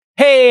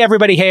Hey,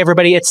 everybody. Hey,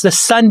 everybody. It's the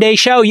Sunday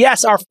show.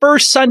 Yes, our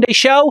first Sunday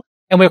show.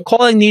 And we're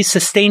calling these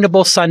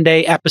Sustainable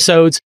Sunday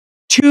episodes.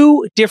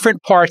 2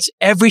 different parts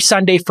every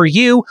Sunday for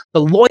you,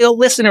 the loyal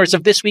listeners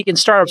of This Week in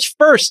Startups.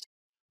 First,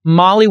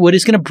 Molly Wood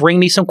is going to bring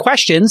me some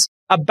questions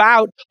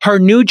about her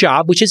new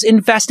job, which is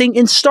investing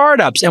in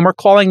startups. And we're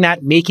calling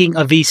that Making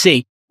a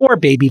VC or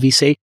Baby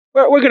VC.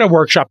 We're going to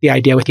workshop the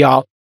idea with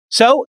y'all.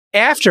 So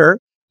after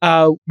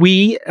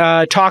we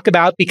talk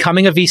about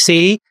becoming a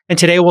VC, and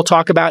today we'll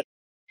talk about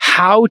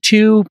how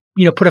to,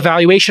 put a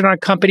valuation on a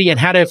company and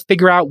how to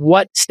figure out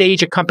what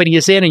stage a company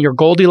is in your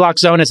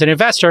Goldilocks zone as an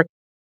investor.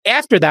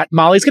 After that,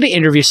 Molly's going to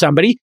interview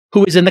somebody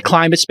who is in the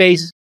climate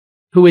space,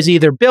 who is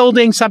either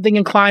building something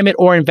in climate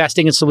or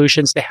investing in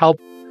solutions to help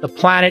the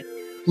planet.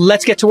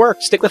 Let's get to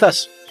work. Stick with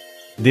us.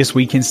 This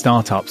Week in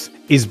Startups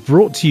is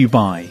brought to you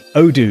by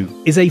Odoo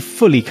is a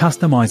fully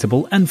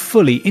customizable and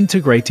fully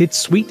integrated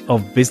suite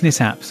of business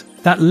apps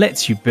that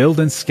lets you build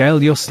and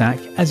scale your stack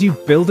as you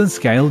build and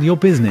scale your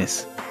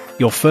business.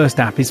 Your first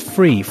app is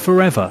free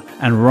forever,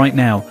 and right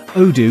now,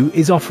 Odoo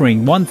is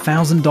offering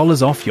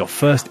 $1,000 off your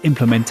first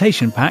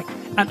implementation pack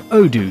at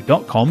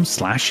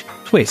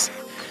odoo.com/twist.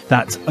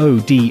 That's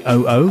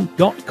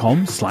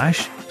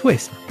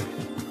odoo.com/twist.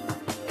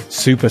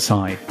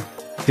 Superside.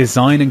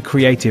 Design and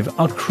creative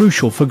are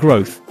crucial for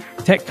growth.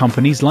 Tech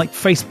companies like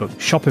Facebook,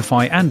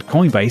 Shopify, and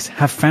Coinbase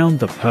have found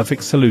the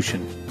perfect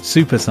solution.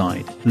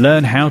 Superside.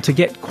 Learn how to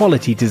get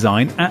quality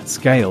design at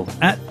scale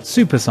at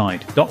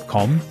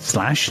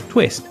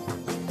superside.com/twist.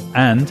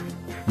 And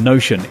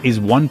Notion is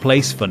one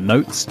place for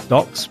notes,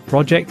 docs,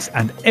 projects,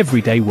 and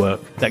everyday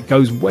work that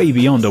goes way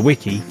beyond a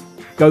wiki.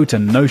 Go to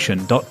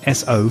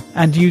notion.so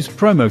and use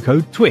promo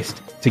code TWIST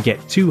to get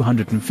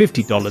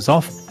 $250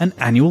 off an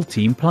annual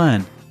team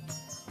plan.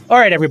 All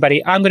right,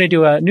 everybody. I'm going to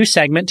do a new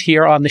segment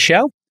here on the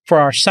show for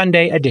our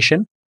Sunday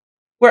edition,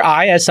 where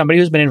I, as somebody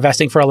who's been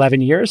investing for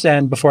 11 years,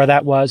 and before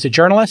that was a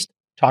journalist,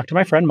 talked to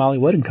my friend Molly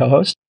Wood and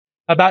co-host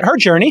about her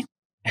journey.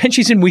 And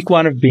she's in week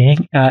 1 of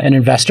being an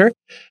investor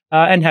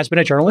and has been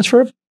a journalist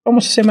for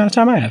almost the same amount of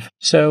time I have.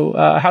 So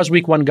how's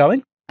week 1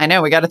 going? I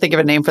know. We got to think of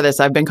a name for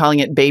this. I've been calling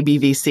it Baby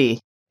VC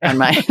on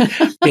my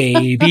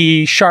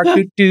Baby shark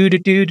do do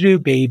do do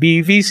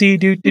baby VC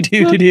do do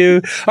do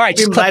do. All right,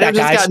 just clip that,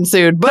 guys. Gotten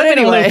sued, but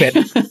anyway,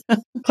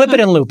 clip it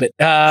and loop it.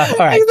 All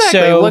right, exactly.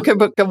 So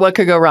what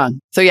could go wrong?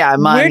 So yeah,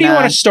 where do you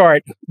want to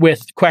start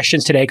with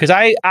questions today? Because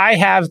I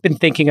have been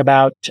thinking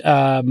about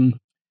a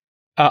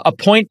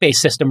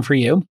point-based system for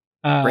you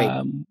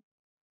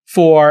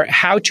for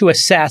how to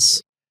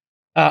assess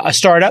a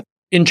startup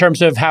in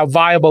terms of how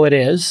viable it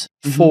is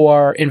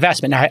for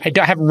investment. Now, I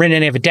haven't written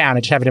any of it down.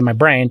 I just have it in my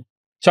brain.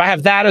 So I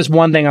have that as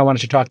one thing I wanted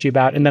to talk to you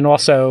about. And then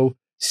also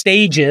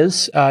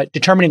stages,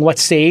 determining what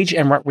stage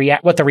and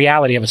what the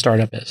reality of a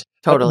startup is.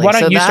 Totally. Why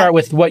don't you start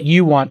with what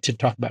you want to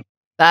talk about?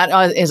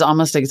 That is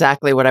almost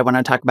exactly what I want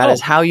to talk about is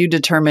how you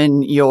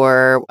determine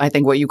I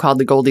think what you call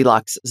the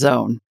Goldilocks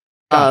zone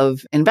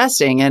of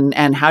investing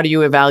and how do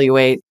you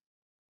evaluate.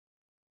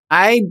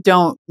 I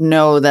don't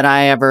know that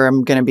I ever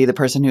am going to be the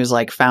person who's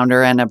like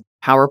founder and a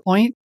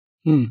PowerPoint.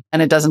 And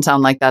it doesn't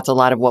sound like that's a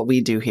lot of what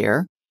we do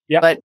here.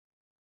 Yep. But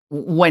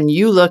when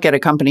you look at a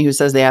company who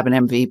says they have an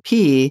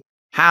MVP,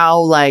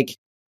 how like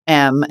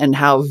M and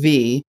how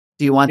V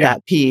do you want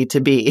that P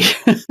to be?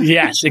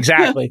 Yes,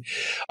 exactly.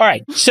 All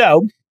right.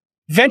 So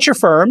venture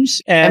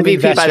firms and MVP,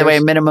 investors, by the way,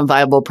 minimum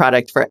viable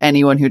product for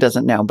anyone who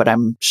doesn't know, but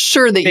I'm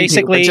sure that you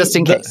do, but just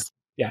in case.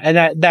 Yeah, and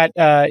that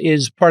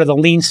is part of the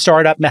lean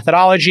startup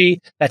methodology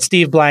that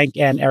Steve Blank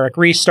and Eric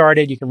Ries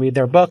started. You can read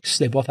their books.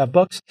 They both have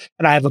books.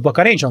 And I have a book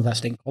on angel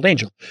investing called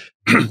Angel.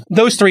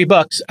 Those 3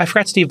 books, I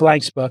forgot Steve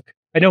Blank's book.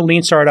 I know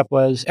Lean Startup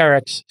was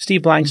Eric's.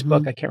 Steve Blank's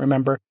book, I can't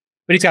remember.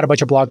 But he's got a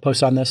bunch of blog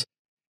posts on this.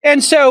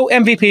 And so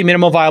MVP,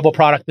 minimal viable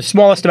product, the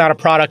smallest amount of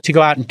product to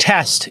go out and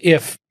test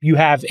if you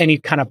have any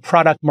kind of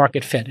product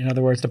market fit. In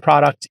other words, the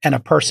product and a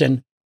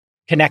person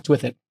connect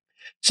with it.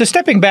 So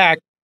stepping back,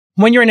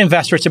 when you're an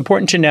investor, it's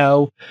important to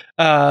know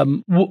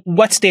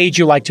what stage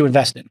you like to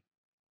invest in.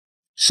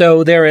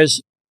 So there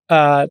is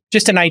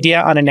just an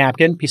idea on a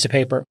napkin, piece of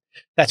paper,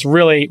 that's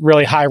really,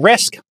 really high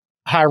risk,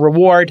 high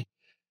reward,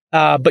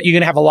 but you're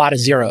going to have a lot of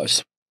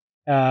zeros.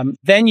 Then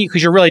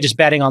because you're really just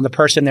betting on the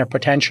person, their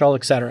potential,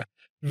 et cetera.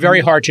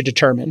 Very hard to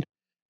determine,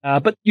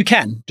 but you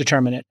can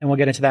determine it. And we'll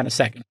get into that in a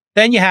second.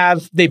 Then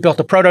they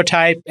built a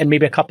prototype and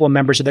maybe a couple of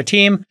members of their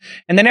team.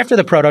 And then after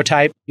the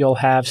prototype, you'll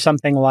have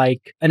something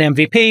like an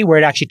MVP where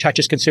it actually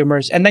touches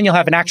consumers. And then you'll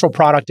have an actual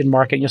product in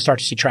market and you'll start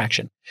to see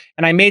traction.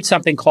 And I made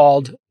something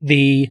called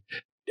the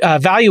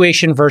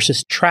valuation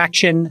versus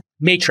traction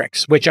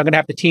matrix, which I'm going to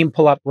have the team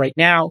pull up right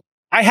now.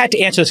 I had to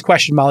answer this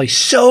question, Molly,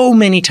 so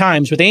many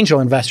times with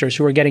angel investors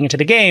who are getting into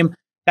the game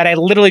that I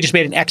literally just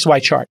made an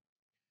XY chart.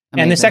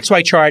 Amazing. And this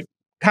XY chart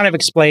kind of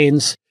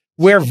explains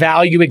where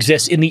value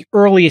exists in the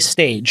earliest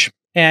stage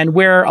and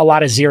where a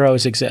lot of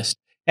zeros exist.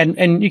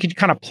 And you can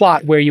kind of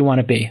plot where you want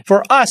to be.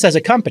 For us as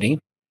a company,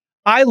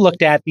 I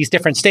looked at these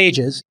different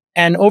stages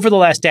and over the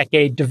last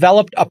decade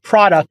developed a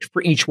product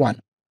for each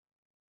one.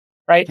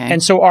 Right. Okay.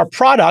 And so our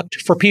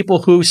product for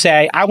people who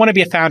say, I want to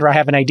be a founder, I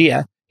have an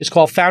idea, is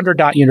called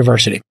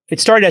Founder.University. It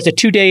started as a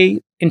 2-day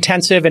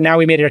intensive, and now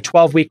we made it a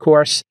 12-week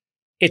course.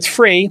 It's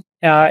free,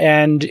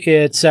 and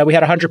it's we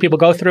had 100 people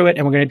go through it,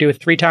 and we're going to do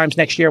it 3 times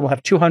next year. We'll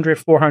have 200,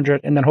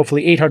 400, and then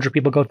hopefully 800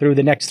 people go through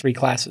the next 3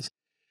 classes.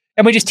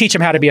 And we just teach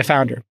them how to be a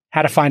founder,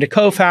 how to find a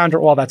co-founder,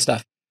 all that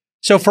stuff.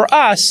 So for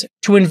us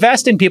to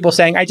invest in people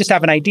saying, I just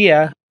have an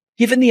idea,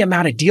 given the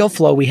amount of deal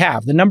flow we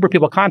have, the number of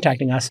people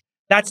contacting us,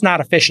 that's not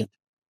efficient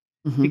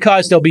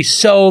because there'll be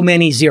so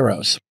many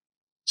zeros.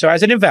 So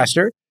as an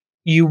investor,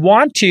 you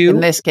want to... In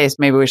this case,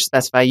 maybe we should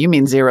specify, you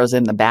mean zeros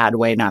in the bad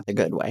way, not the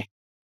good way.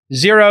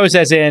 Zeros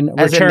as in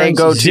returns they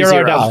go to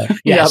 $0.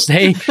 Yes,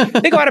 they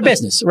go out of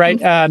business, right?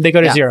 They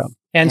go to zero.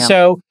 And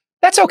so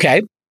that's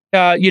okay.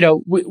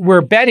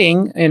 We're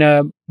betting in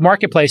a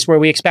marketplace where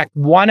we expect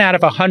 1 out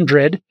of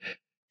 100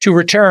 to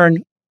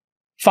return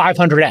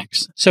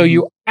 500x. So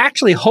you're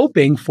actually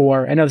hoping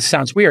for, I know this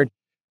sounds weird,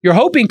 you're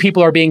hoping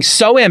people are being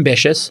so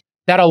ambitious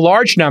that a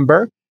large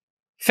number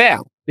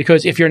fail.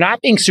 Because if you're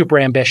not being super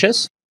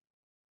ambitious,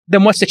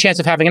 then what's the chance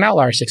of having an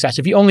outlier success?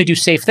 If you only do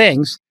safe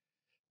things,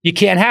 you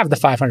can't have the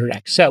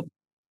 500x. So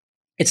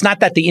it's not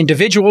that the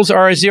individuals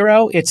are a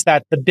zero, it's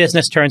that the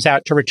business turns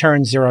out to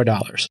return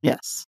 $0.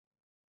 Yes.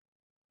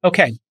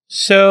 Okay,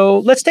 so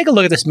let's take a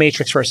look at this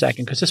matrix for a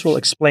second, because this will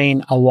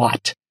explain a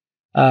lot.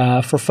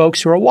 For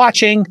folks who are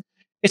watching,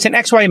 it's an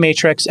XY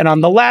matrix, and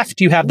on the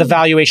left, you have the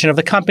valuation of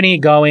the company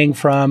going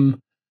from,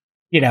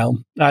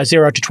 0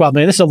 to 12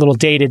 million. This is a little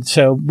dated,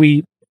 so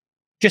we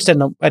just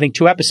I think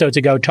 2 episodes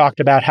ago, talked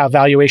about how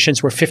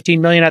valuations were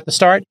 15 million at the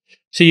start.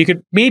 So you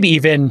could maybe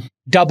even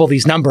double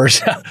these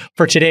numbers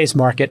for today's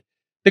market.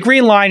 The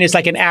green line is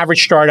like an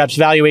average startup's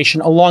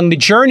valuation along the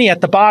journey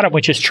at the bottom,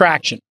 which is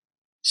traction.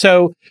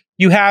 So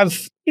you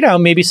have,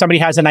 maybe somebody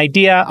has an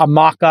idea, a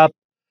mock-up,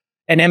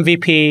 an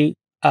MVP,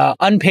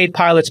 unpaid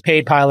pilots,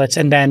 paid pilots,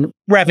 and then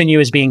revenue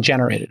is being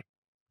generated.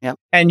 Yep.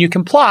 And you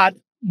can plot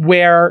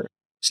where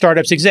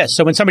startups exist.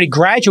 So when somebody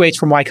graduates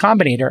from Y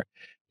Combinator,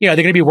 they're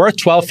going to be worth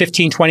 12,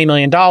 15, 20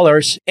 million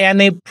dollars, and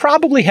they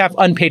probably have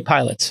unpaid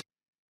pilots.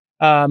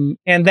 And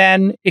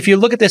then if you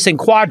look at this in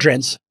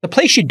quadrants, the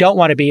place you don't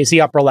want to be is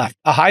the upper left,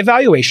 a high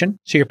valuation.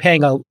 So you're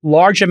paying a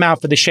large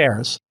amount for the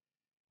shares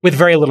with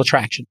very little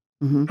traction.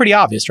 Pretty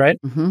obvious, right?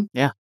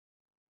 Yeah.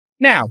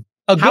 Now,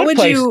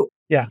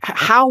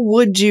 how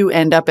would you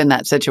end up in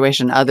that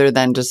situation other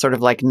than just sort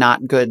of like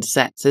not good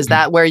sense? Is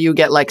that where you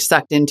get like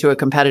sucked into a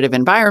competitive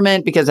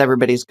environment because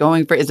everybody's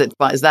going for, is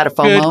that a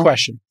FOMO Good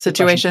question.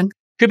 situation?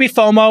 Could be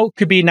FOMO,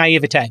 could be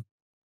naivete.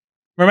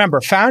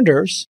 Remember,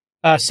 founders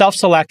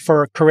self-select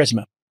for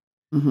charisma.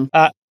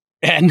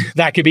 And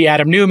that could be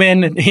Adam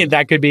Newman,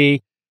 that could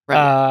be,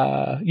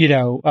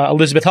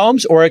 Elizabeth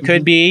Holmes, or it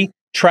could be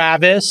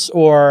Travis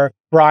or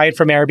Brian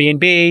from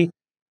Airbnb,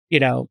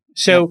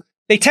 So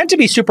they tend to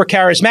be super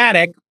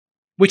charismatic,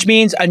 which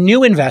means a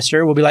new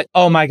investor will be like,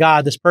 oh my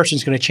God, this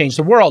person's going to change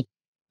the world.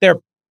 Their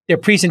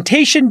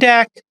presentation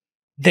deck,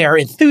 their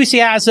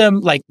enthusiasm,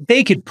 like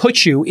they could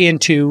put you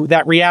into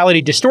that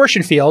reality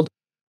distortion field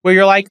where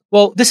you're like,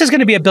 well, this is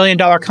going to be $1 billion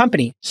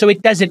company. So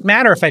it doesn't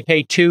matter if I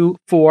pay 2,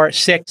 4,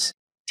 6,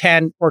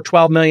 10, or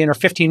 12 million or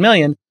 15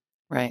 million.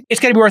 Right. It's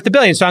going to be worth $1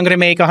 billion. So I'm going to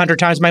make 100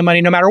 times my money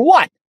no matter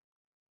what.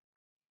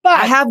 But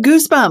I have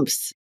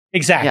goosebumps.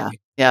 Exactly.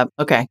 Yeah.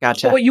 Okay.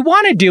 Gotcha. So what you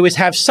want to do is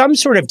have some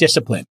sort of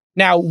discipline.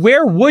 Now,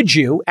 where would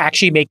you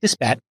actually make this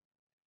bet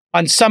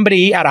on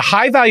somebody at a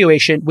high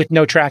valuation with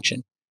no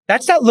traction?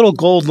 That's that little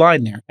gold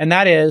line there. And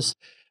that is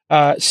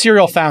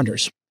serial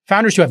founders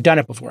who have done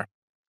it before.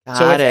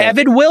 So if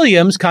Evan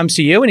Williams comes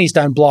to you and he's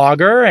done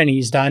Blogger and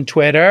he's done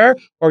Twitter,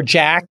 or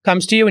Jack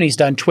comes to you and he's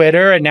done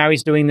Twitter and now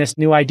he's doing this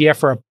new idea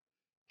for a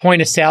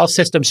point of sale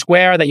system,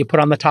 Square, that you put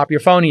on the top of your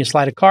phone and you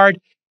slide a card,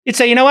 you'd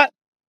say, you know what?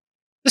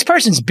 This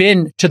person's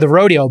been to the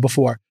rodeo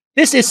before.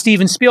 This is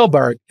Steven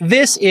Spielberg.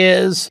 This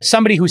is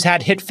somebody who's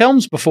had hit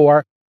films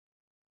before.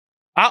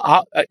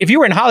 If you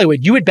were in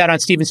Hollywood, you would bet on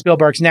Steven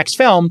Spielberg's next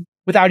film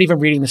without even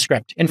reading the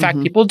script. In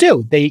fact, people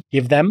do. They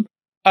give them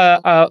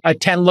a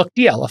 10-look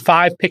deal, a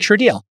 5-picture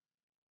deal,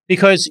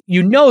 because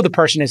the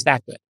person is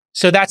that good.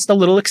 So that's the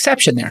little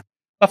exception there.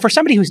 But for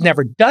somebody who's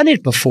never done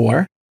it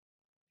before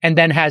and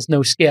then has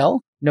no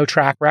skill, no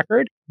track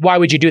record, why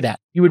would you do that?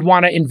 You would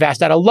want to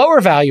invest at a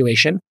lower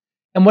valuation.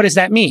 And what does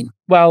that mean?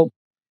 Well,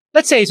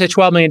 let's say it's a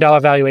 $12 million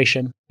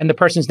valuation and the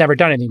person's never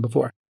done anything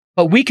before.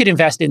 But we could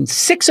invest in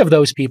 6 of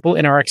those people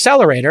in our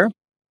accelerator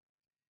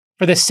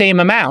for the same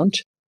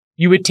amount.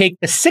 You would take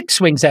the 6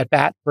 swings at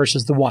bat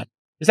versus the 1.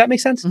 Does that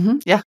make sense?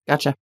 Yeah,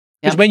 gotcha.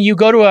 Because when you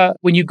go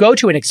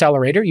to an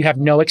accelerator, you have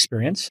no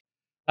experience,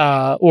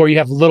 or you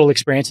have little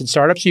experience in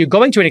startups. So you're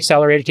going to an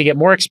accelerator to get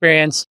more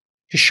experience,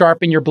 to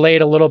sharpen your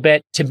blade a little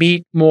bit, to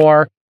meet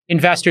more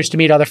investors, to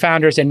meet other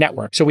founders and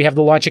network. So we have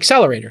the Launch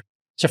Accelerator.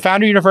 So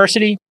Founder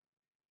University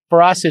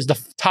for us is the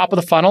top of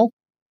the funnel.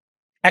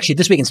 Actually,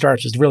 This Week in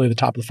Startups is really the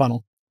top of the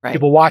funnel. Right.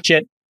 People watch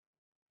it.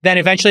 Then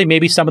eventually,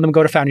 maybe some of them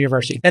go to Founder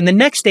University. Then the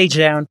next stage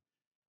down,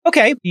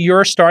 okay,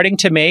 you're starting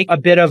to make a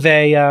bit of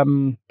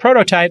a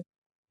prototype.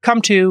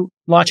 Come to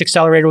Launch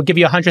Accelerator. We'll give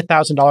you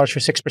 $100,000 for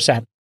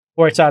 6%.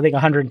 Or it's, I think,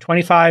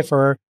 125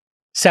 for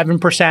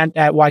 7%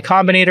 at Y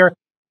Combinator.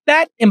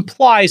 That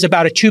implies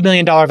about a $2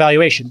 million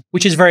valuation,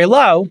 which is very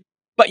low,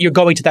 but you're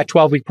going to that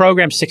 12-week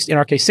program, in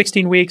our case,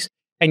 16 weeks,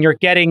 and you're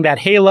getting that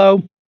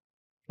halo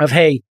of,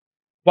 hey,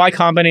 Y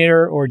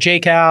Combinator or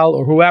JCal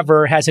or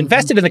whoever has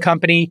invested in the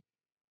company,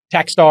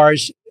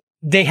 Techstars.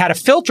 They had a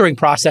filtering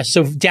process.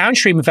 So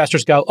downstream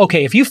investors go,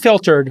 okay, if you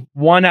filtered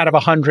 1 out of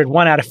 100,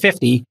 1 out of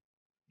 50,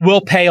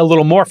 we'll pay a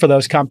little more for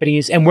those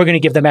companies and we're going to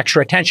give them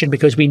extra attention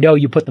because we know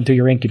you put them through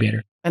your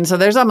incubator. And so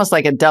there's almost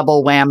like a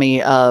double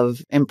whammy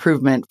of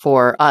improvement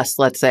for us,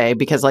 let's say,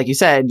 because like you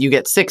said, you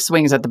get 6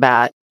 swings at the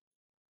bat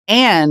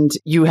and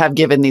you have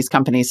given these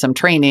companies some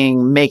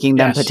training, making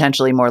them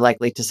potentially more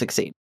likely to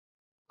succeed.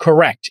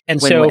 Correct.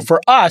 And Win-win. so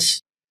for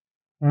us,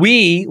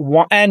 we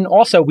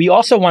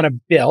also want to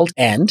build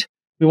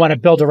we want to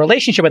build a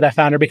relationship with that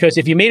founder, because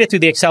if you made it through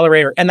the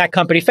accelerator and that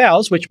company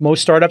fails, which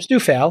most startups do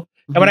fail,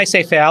 and when I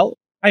say fail,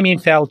 I mean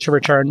fail to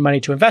return money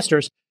to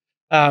investors,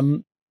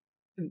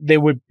 they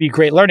would be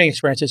great learning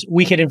experiences.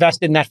 We could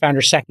invest in that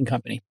founder's second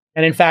company.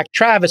 And in fact,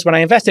 Travis, when I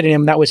invested in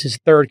him, that was his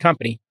third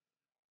company.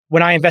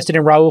 When I invested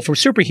in Raul from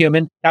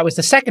Superhuman, that was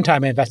the second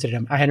time I invested in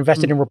him. I had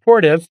invested in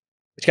Reportive,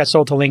 which got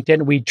sold to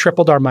LinkedIn. We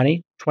tripled our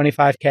money,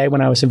 $25K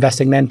when I was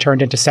investing then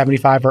turned into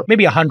 75 or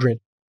maybe 100.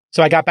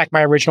 So I got back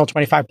my original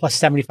 25 plus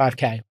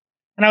 75K.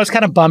 And I was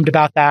kind of bummed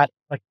about that,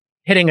 like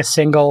hitting a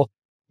single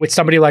with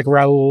somebody like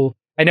Raul.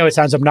 I know it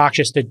sounds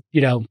obnoxious to,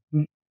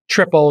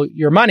 triple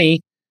your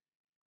money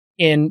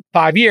in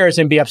 5 years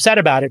and be upset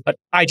about it, but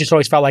I just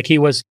always felt like he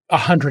was a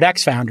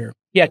 100X founder.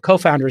 He had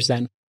co-founders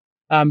then.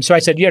 So I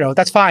said,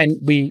 that's fine.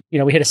 We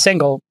hit a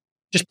single.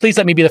 Just please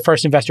let me be the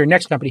first investor in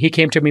next company. He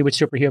came to me with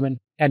Superhuman,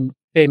 and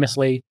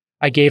famously,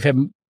 I gave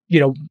him,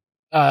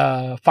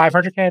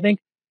 500K, I think,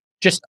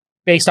 just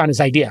based on his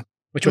idea,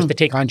 which was to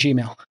take on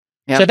Gmail.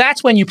 Yep. So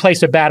that's when you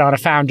place a bet on a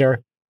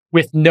founder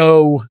with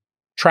no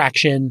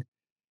traction,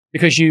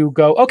 because you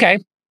go, okay,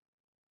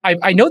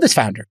 I know this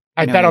founder.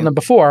 I've bet on them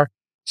before.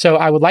 So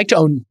I would like to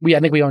own, I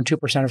think we own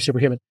 2% of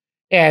Superhuman.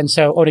 And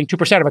so owning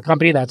 2% of a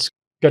company that's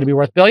going to be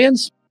worth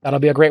billions, that'll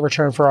be a great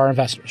return for our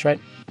investors,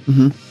 right?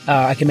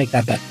 I can make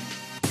that bet.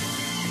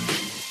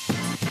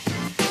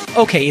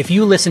 Okay, if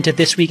you listen to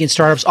This Week in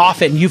Startups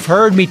often, you've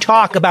heard me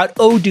talk about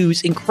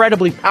Odoo's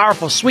incredibly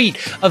powerful suite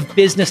of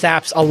business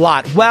apps a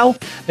lot. Well,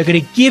 they're going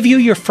to give you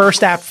your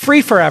first app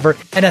free forever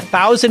and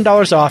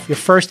 $1,000 off your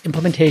first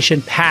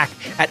implementation pack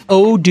at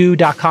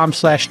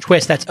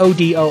odoo.com/twist. That's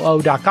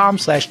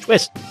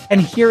odoo.com/twist.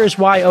 And here is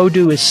why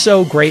Odoo is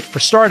so great for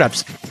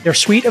startups. Their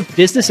suite of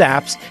business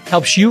apps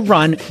helps you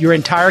run your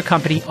entire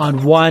company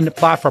on one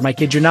platform. I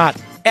kid you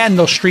not. And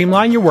they'll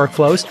streamline your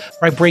workflows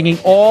by bringing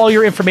all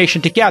your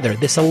information together.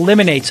 This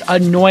eliminates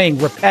annoying,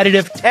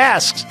 repetitive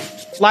tasks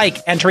like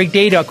entering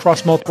data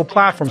across multiple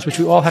platforms, which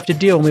we all have to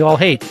do and we all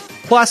hate.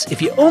 Plus,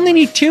 if you only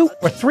need 2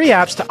 or 3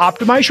 apps to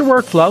optimize your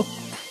workflow,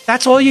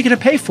 that's all you're going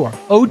to pay for.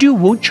 Odoo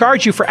won't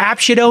charge you for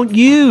apps you don't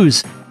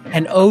use.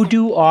 And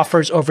Odoo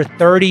offers over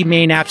 30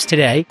 main apps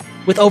today,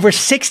 with over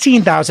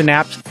 16,000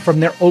 apps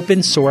from their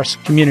open source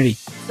community.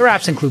 Their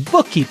apps include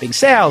bookkeeping,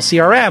 sales,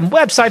 CRM,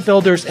 website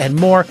builders, and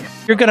more.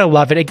 You're going to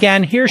love it.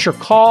 Again, here's your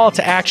call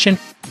to action.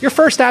 Your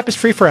first app is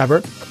free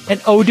forever,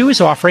 and Odoo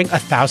is offering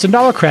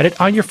 $1,000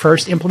 credit on your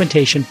first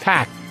implementation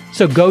pack.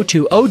 So go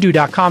to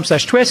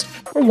odoo.com/twist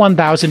for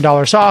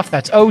 $1,000 off.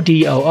 That's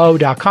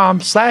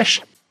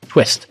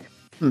odoo.com/twist.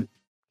 Okay.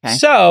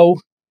 So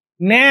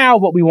now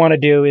what we want to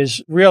do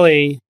is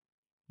really,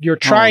 you're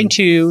trying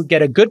to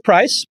get a good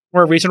price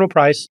or a reasonable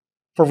price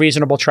for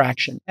reasonable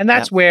traction. And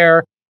that's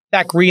where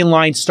that green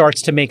line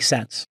starts to make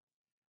sense.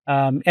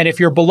 And if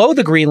you're below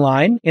the green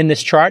line in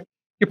this chart,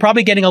 you're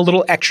probably getting a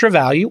little extra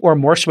value or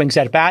more swings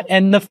at bat.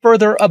 And the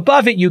further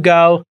above it you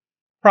go,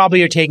 probably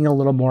you're taking a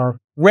little more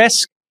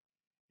risk.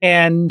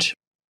 And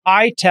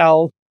I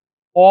tell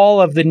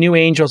all of the new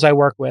angels I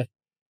work with,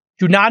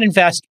 do not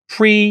invest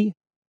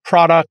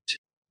pre-product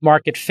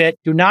market fit.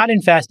 Do not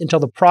invest until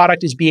the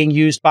product is being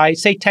used by,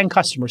 say, 10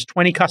 customers,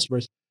 20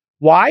 customers.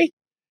 Why?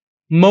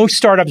 Most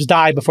startups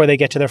die before they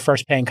get to their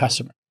first paying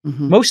customer.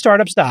 Most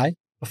startups die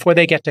before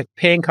they get to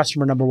paying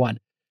customer number 1.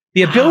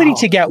 The ability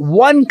to get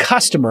one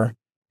customer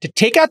to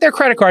take out their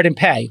credit card and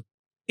pay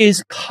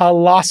is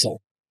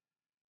colossal.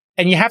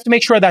 And you have to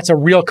make sure that's a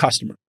real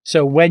customer.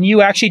 So when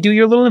you actually do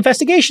your little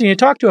investigation and you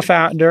talk to a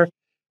founder,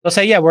 they'll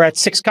say, yeah, we're at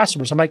 6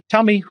 customers. I'm like,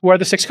 tell me, who are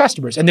the 6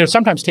 customers? And they're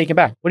sometimes taken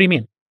back. What do you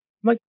mean?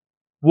 I'm like,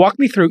 walk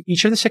me through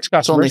each of the 6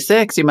 customers. It's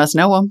only 6. You must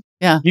know them.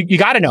 Yeah. You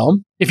got to know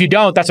them. If you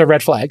don't, that's a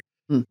red flag.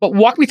 But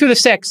walk me through the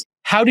 6.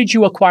 How did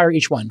you acquire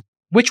each one?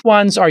 Which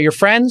ones are your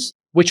friends?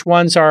 Which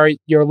ones are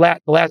your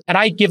last? And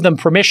I give them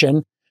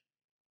permission,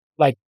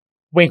 like,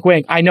 wink,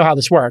 wink. I know how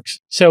this works.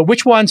 So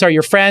which ones are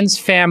your friends,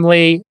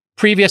 family,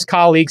 previous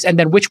colleagues? And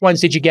then which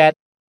ones did you get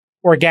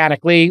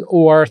organically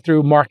or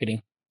through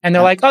marketing? And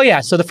they're like, oh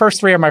yeah, so the first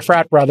 3 are my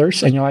frat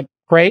brothers. And you're like,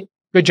 great,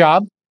 good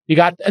job. You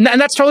got, and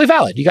that's totally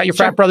valid. You got your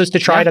frat brothers to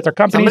try it at their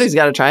companies. Somebody's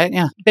got to try it,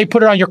 yeah. They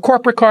put it on your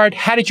corporate card.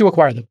 How did you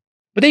acquire them?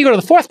 But then you go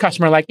to the 4th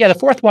customer, like, yeah, the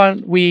 4th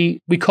one, we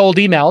cold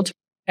emailed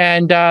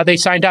and they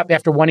signed up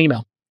after 1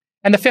 email.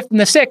 And the 5th and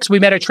the 6th, we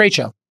met at a trade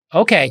show.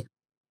 okay,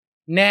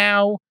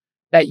 now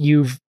that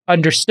you've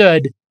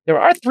understood there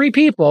are 3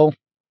 people,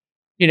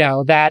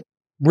 that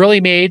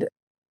really made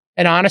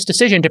an honest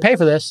decision to pay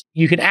for this,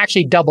 you can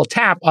actually double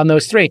tap on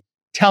those 3.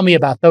 Tell me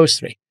about those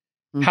 3.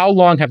 How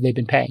long have they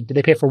been paying? Did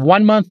they pay for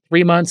 1 month,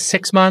 3 months,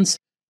 6 months?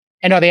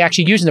 And are they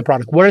actually using the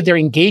product? What are their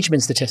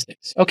engagement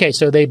statistics? Okay,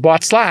 so they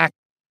bought Slack,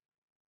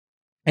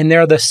 and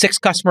they're the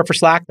 6th customer for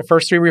Slack. The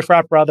first 3 were your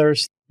frat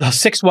brothers. The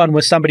 6th one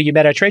was somebody you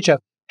met at a trade show.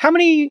 How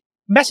many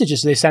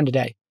messages do they send a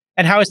day?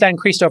 And how has that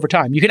increased over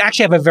time? You can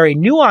actually have a very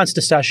nuanced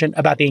discussion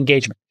about the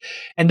engagement.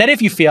 And then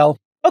if you feel,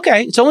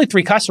 okay, it's only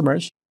 3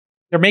 customers,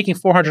 they're making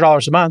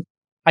 $400 a month,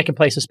 I can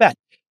place this bet.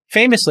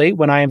 Famously,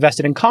 when I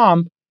invested in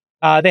Calm,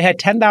 they had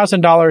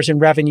 $10,000 in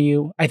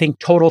revenue, I think,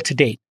 total to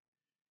date.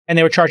 And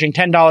they were charging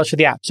 $10 for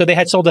the app. So they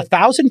had sold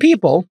 1,000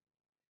 people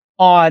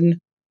on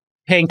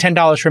paying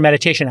 $10 for a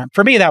meditation app.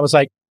 For me, that was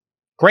like,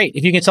 great.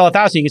 If you can sell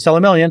 1,000, you can sell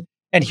 1 million.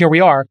 And here we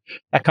are.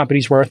 That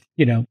company's worth,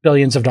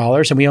 billions of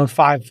dollars, and we own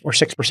 5 or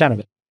 6% of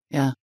it.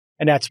 Yeah.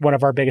 And that's one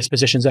of our biggest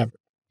positions ever.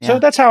 Yeah. So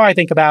that's how I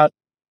think about,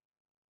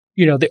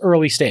 the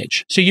early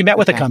stage. So you met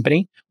with a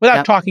company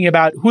without talking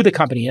about who the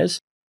company is.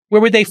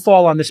 Where would they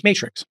fall on this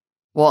matrix?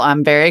 Well,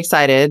 I'm very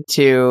excited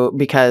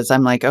because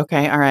I'm like,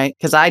 okay, all right.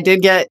 Because I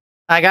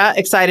got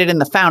excited in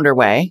the founder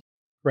way.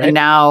 Right. And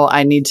now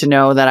I need to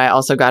know that I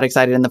also got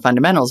excited in the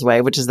fundamentals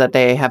way, which is that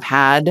they have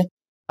had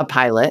a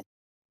pilot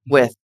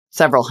with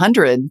several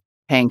hundred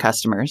paying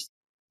customers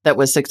that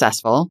was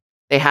successful.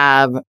 They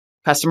have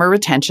customer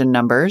retention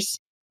numbers,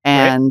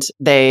 and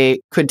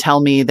they could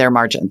tell me their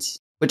margins,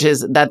 which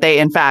is that they,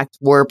 in fact,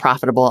 were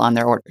profitable on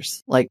their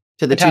orders, like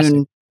to the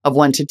tune of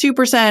 1% to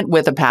 2%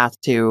 with a path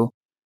to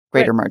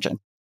greater margin.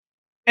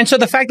 And so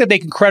the fact that they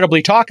can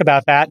credibly talk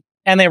about that,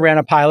 and they ran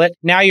a pilot,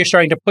 now you're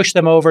starting to push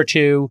them over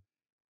to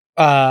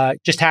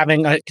just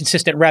having a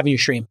consistent revenue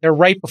stream. They're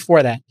right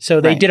before that.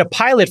 So they did a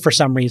pilot for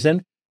some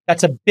reason.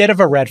 That's a bit of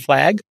a red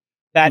flag.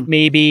 That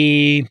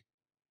maybe,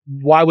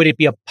 why would it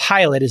be a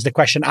pilot is the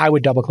question I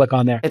would double click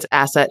on there. It's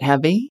asset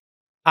heavy.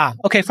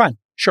 Okay, fine.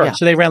 Sure. Yeah.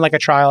 So they ran like a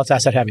trial. It's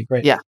asset heavy.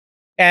 Great. Yeah.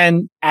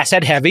 And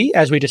asset heavy,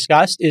 as we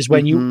discussed, is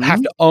when you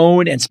have to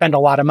own and spend a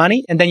lot of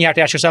money. And then you have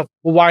to ask yourself,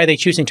 well, why are they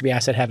choosing to be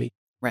asset heavy?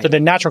 Right. So the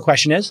natural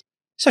question is,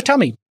 so tell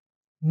me,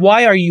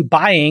 why are you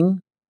buying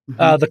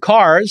the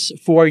cars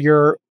for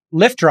your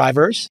Lyft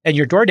drivers and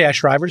your DoorDash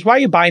drivers? Why are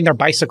you buying their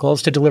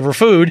bicycles to deliver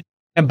food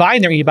and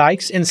buying their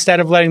e-bikes instead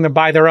of letting them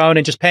buy their own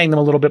and just paying them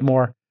a little bit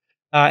more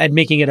and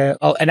making it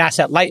an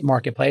asset light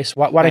marketplace?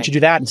 Why don't you do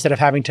that instead of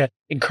having to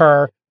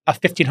incur a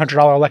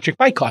 $1,500 electric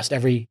bike cost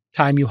every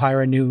time you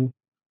hire a new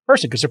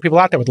person? Because there are people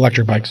out there with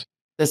electric bikes.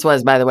 This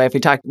was, by the way,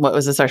 what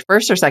was this, our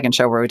first or second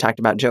show where we talked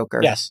about Joker?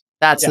 Yes.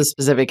 That's the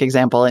specific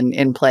example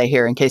in play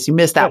here in case you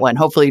missed that one.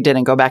 Hopefully you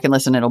didn't. Go back and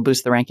listen. It'll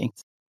boost the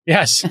rankings.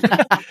 Yes.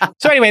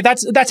 So anyway,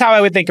 that's how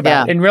I would think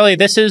about it. And really,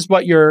 this is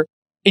what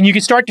and you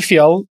can start to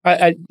feel,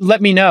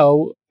 let me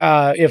know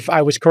if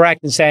I was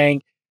correct in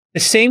saying the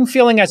same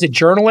feeling as a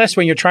journalist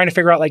when you're trying to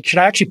figure out, like, should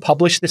I actually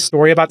publish this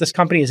story about this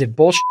company? Is it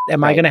bullshit?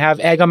 Am I going to have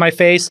egg on my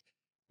face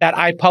that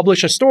I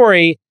publish a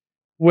story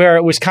where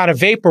it was kind of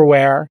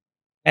vaporware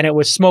and it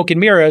was smoke and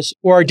mirrors?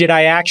 Or did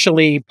I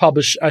actually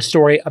publish a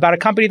story about a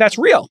company that's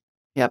real?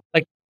 Yep.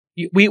 Like,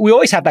 we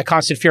always have that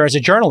constant fear as a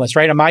journalist,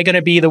 right? Am I going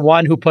to be the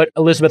one who put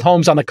Elizabeth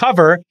Holmes on the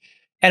cover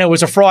and it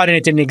was a fraud and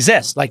it didn't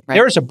exist? Like,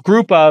 there's a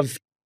group of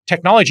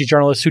technology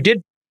journalists who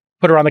did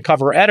put her on the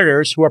cover,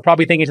 editors who are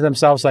probably thinking to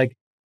themselves, like,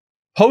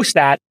 post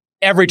that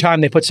every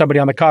time they put somebody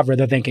on the cover,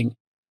 they're thinking,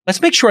 let's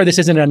make sure this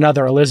isn't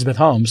another Elizabeth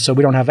Holmes so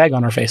we don't have egg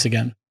on our face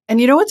again. And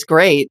you know what's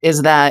great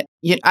is that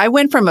I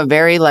went from a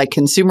very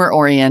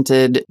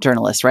consumer-oriented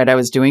journalist, right? I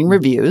was doing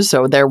reviews,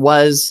 so there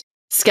was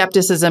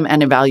skepticism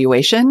and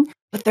evaluation,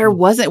 but it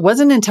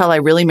wasn't until I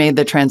really made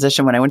the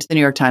transition when I went to the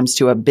New York Times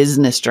to a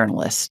business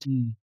journalist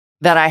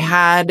that I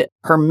had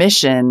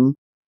permission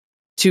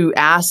to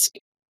ask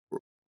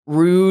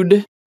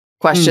rude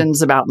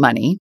questions about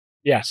money.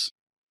 Yes.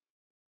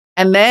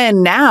 And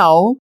then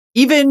now,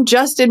 even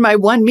just in my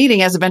one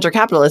meeting as a venture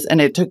capitalist, and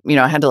it took,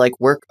 I had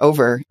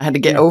to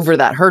get over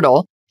that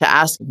hurdle to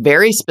ask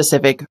very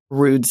specific,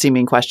 rude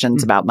seeming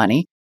questions about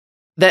money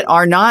that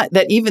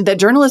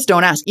journalists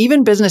don't ask.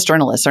 Even business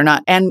journalists are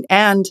not.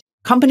 And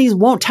companies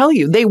won't tell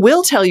you. They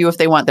will tell you if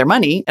they want their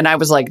money. And I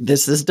was like,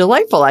 this is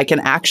delightful. I can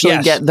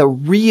actually get the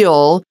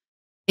real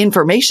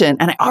information.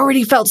 And I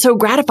already felt so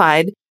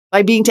gratified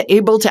by being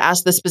able to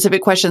ask the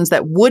specific questions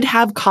that would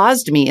have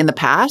caused me in the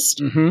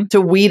past to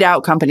weed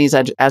out companies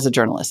as a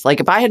journalist. Like,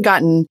 if I had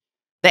gotten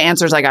the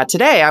answers I got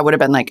today, I would have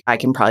been like, I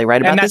can probably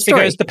write about this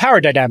story. And that's because the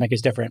power dynamic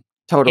is different.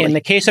 Totally. In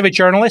the case of a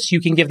journalist,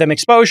 you can give them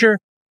exposure,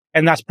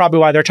 and that's probably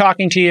why they're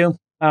talking to you.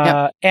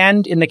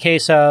 And in the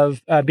case of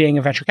being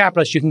a venture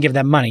capitalist, you can give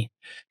them money.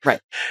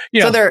 Right.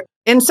 So they're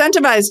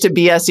incentivized to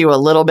BS you a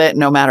little bit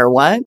no matter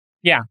what.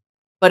 Yeah.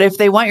 But if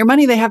they want your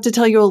money, they have to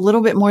tell you a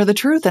little bit more of the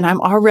truth. And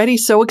I'm already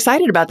so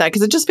excited about that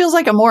because it just feels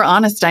like a more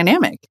honest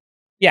dynamic.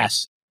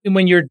 Yes. And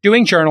when you're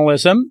doing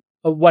journalism,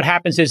 what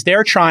happens is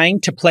they're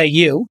trying to play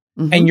you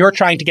and you're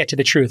trying to get to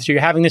the truth. So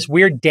you're having this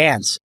weird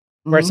dance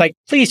where it's like,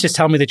 please just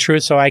tell me the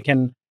truth so I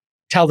can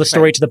tell the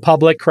story to the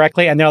public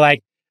correctly. And they're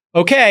like,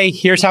 okay,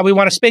 here's how we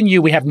want to spin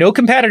you. We have no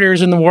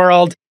competitors in the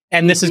world,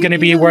 and this is going to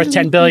be worth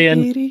 10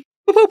 billion.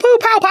 Poo, poo, poo,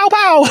 pow, pow,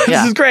 pow.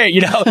 This is great,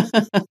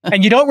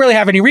 and you don't really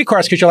have any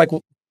recourse because you're like,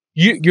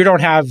 you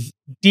don't have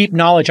deep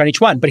knowledge on each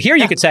one. But here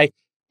you could say,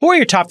 who are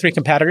your top 3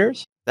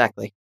 competitors?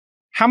 Exactly.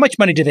 How much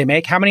money do they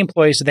make? How many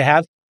employees do they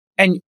have?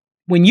 And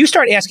when you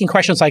start asking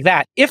questions like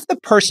that, if the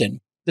person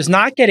does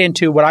not get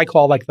into what I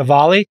call like the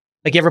volley,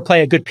 like you ever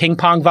play a good ping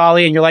pong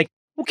volley and you're like,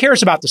 who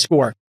cares about the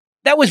score?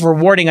 That was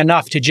rewarding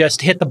enough to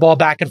just hit the ball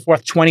back and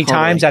forth 20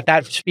 times at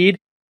that speed.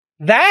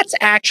 That's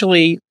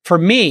actually, for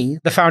me,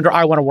 the founder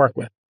I want to work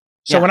with.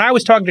 So when I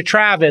was talking to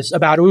Travis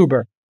about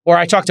Uber, or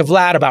I talked to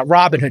Vlad about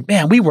Robinhood,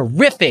 man, we were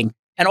riffing,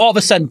 and all of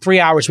a sudden 3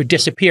 hours would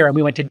disappear, and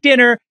we went to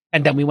dinner,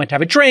 and then we went to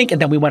have a drink, and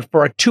then we went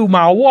for a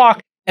 2-mile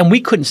walk, and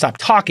we couldn't stop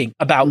talking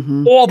about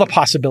all the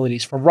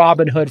possibilities for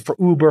Robinhood, for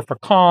Uber, for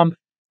Calm.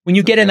 When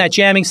you get in that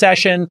jamming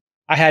session,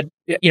 I had,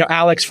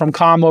 Alex from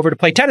Calm over to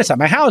play tennis at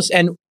my house,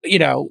 and,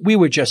 we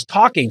were just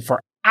talking for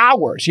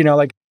hours,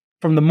 like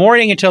from the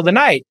morning until the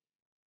night.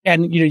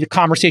 And, the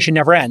conversation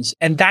never ends.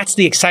 And that's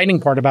the exciting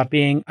part about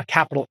being a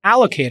capital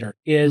allocator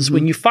is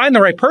when you find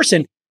the right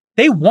person,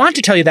 they want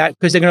to tell you that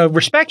because they're going to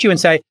respect you and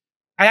say,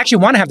 I actually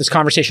want to have this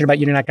conversation about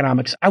unit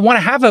economics. I want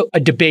to have a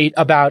debate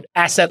about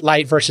asset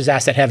light versus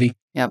asset heavy.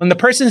 Yep. When the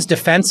person's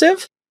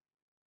defensive,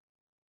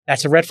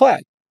 that's a red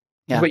flag.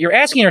 Yeah. What you're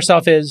asking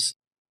yourself is,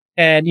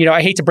 and,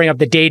 I hate to bring up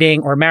the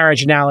dating or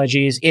marriage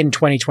analogies in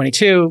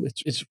 2022.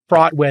 It's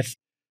fraught with,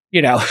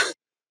 concerns,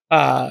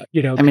 I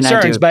do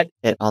but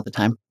it all the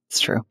time. It's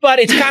true. But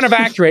it's kind of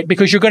accurate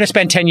because you're going to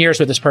spend 10 years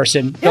with this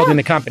person building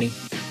the company.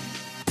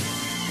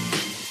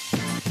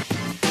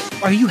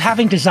 Are you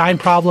having design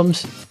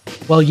problems?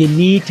 Well, you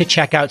need to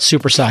check out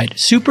Superside.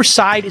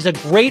 Superside is a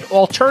great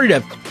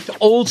alternative to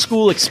old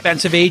school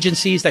expensive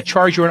agencies that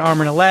charge you an arm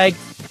and a leg.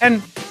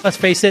 And let's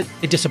face it,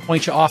 they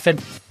disappoint you often.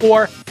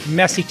 Or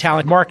messy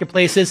talent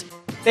marketplaces.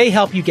 They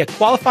help you get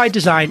qualified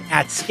design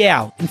at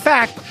scale. In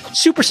fact,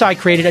 Superside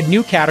created a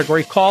new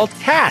category called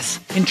CAS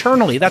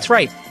internally. That's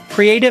right.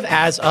 Creative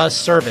as a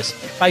Service.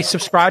 By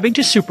subscribing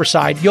to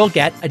Superside, you'll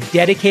get a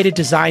dedicated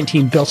design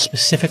team built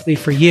specifically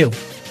for you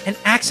and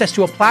access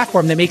to a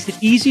platform that makes it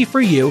easy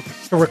for you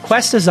to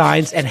request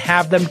designs and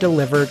have them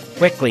delivered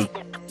quickly.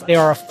 They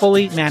are a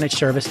fully managed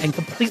service and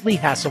completely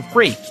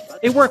hassle-free.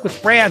 They work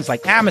with brands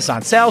like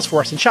Amazon,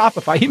 Salesforce, and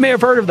Shopify. You may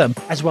have heard of them,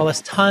 as well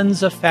as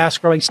tons of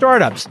fast-growing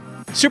startups.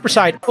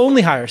 Superside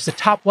only hires the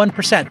top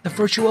 1%, the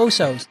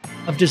virtuosos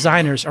of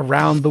designers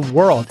around the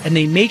world, and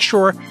they make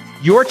sure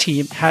your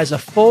team has a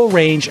full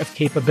range of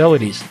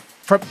capabilities,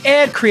 from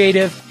ad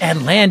creative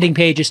and landing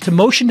pages to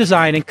motion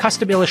design and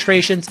custom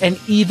illustrations and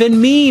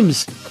even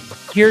memes.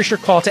 Here's your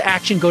call to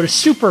action. Go to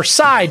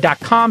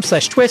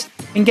superside.com/twist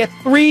and get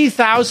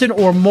 3,000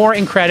 or more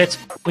in credits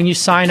when you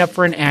sign up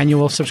for an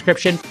annual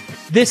subscription.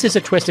 This is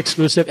a Twist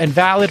exclusive and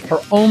valid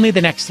for only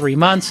the next 3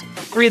 months.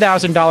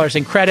 $3,000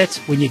 in credits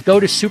when you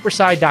go to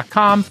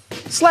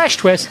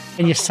superside.com/twist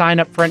and you sign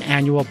up for an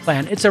annual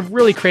plan. It's a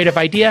really creative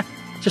idea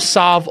to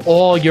solve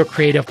all your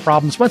creative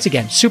problems. Once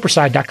again,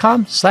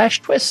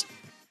 superside.com/twist.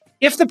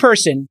 If the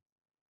person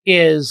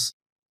is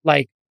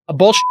like a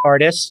bullshit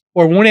artist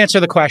or won't answer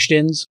the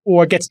questions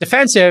or gets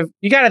defensive,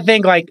 you got to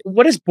think like,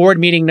 what is board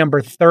meeting number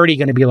 30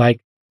 going to be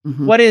like?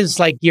 What is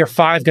like year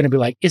 5 going to be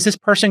like? Is this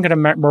person going to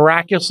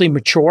miraculously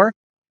mature?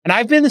 And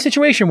I've been in the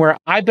situation where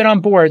I've been on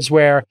boards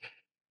where,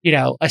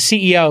 a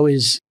CEO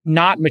is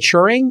not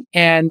maturing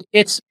and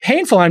it's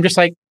painful. I'm just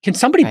like, can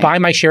somebody buy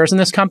my shares in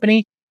this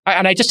company?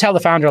 And I just tell the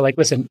founder, like,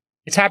 listen,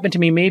 it's happened to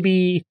me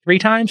maybe 3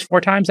 times, 4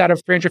 times out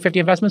of 350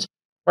 investments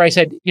where I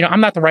said,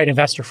 I'm not the right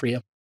investor for you.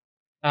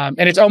 And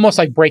it's almost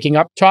like breaking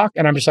up talk.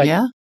 And I'm just like,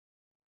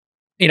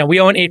 we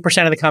own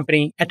 8% of the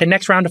company. At the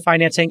next round of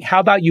financing, how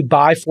about you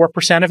buy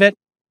 4% of it?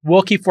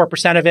 We'll keep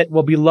 4% of it.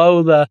 We'll be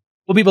below the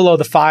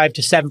 5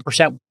 to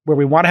 7% where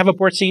we want to have a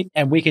board seat.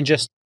 And we can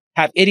just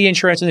have idiot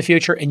insurance in the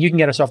future and you can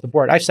get us off the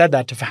board. I've said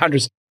that to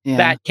founders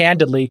that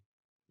candidly.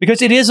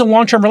 Because it is a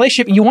long-term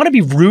relationship and you want to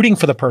be rooting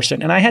for the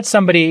person. And I had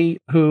somebody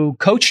who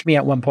coached me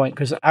at one point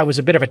because I was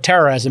a bit of a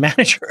terror as a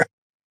manager.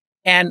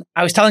 And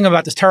I was telling them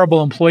about this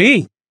terrible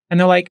employee. And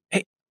they're like,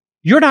 hey,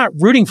 you're not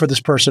rooting for this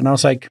person. I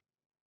was like,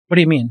 what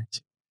do you mean?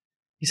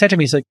 He said to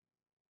me, he's like,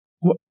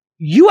 well,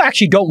 you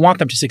actually don't want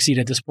them to succeed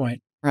at this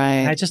point. Right.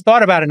 And I just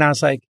thought about it and I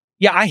was like,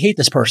 yeah, I hate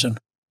this person.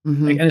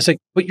 And it's like,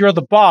 but you're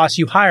the boss.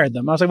 You hired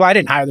them. I was like, well, I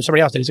didn't hire them.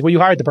 Somebody else did. He's like, well, you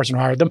hired the person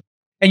who hired them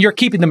and you're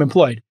keeping them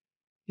employed.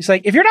 He's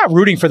like, if you're not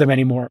rooting for them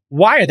anymore,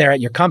 why are they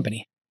at your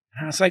company?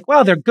 And I was like,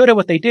 well, they're good at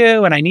what they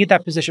do and I need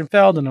that position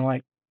filled. And they're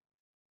like,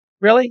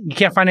 really? You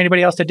can't find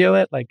anybody else to do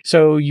it? Like,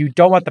 so you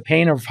don't want the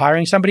pain of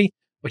hiring somebody,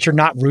 but you're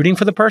not rooting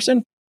for the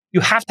person? You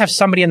have to have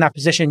somebody in that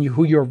position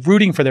who you're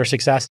rooting for their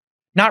success,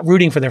 not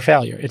rooting for their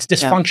failure. It's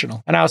dysfunctional.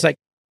 Yeah. And I was like,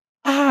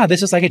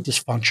 this is like a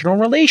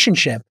dysfunctional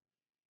relationship,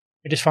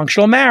 a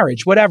dysfunctional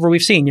marriage, whatever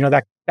we've seen.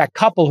 That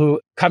couple who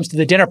comes to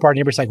the dinner party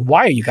and everybody's like,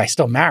 why are you guys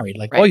still married?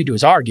 Like, all you do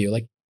is argue.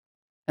 Like,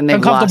 and they've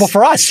uncomfortable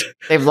for us.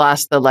 They've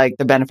lost the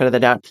benefit of the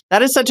doubt.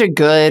 That is such a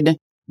good,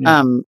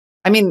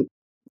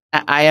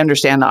 I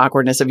understand the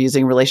awkwardness of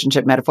using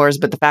relationship metaphors,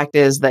 but the fact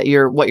is that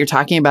what you're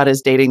talking about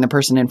is dating the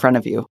person in front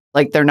of you.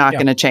 Like they're not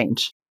going to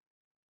change.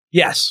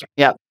 Yes.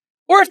 Yep.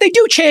 Or if they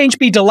do change,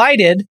 be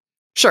delighted.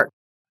 Sure.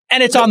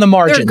 And it's on the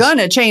margins. They're going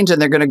to change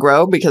and they're going to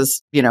grow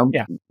because,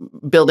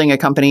 building a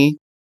company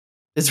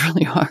is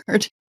really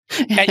hard.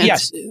 And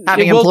yes.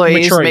 Having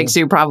employees makes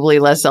you probably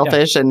less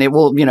selfish and it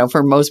will,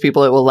 for most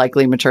people, it will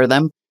likely mature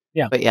them.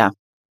 Yeah. But yeah.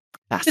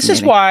 This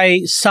is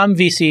why some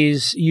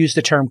VCs use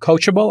the term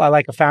coachable. I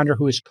like a founder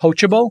who is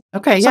coachable.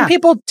 Okay, yeah. Some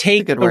people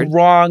take that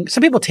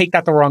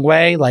the wrong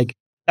way, like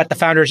that the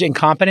founder is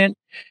incompetent.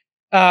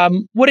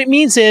 What it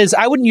means is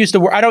I don't use the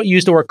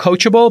word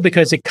coachable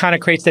because it kind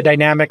of creates the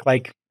dynamic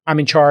like I'm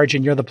in charge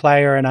and you're the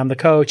player and I'm the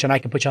coach and I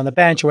can put you on the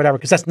bench or whatever,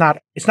 because it's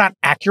not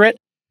accurate.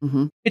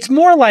 Mm-hmm. It's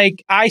more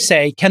like I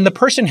say, can the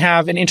person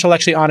have an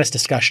intellectually honest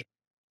discussion?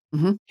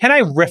 Mm-hmm. Can I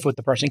riff with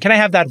the person? Can I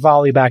have that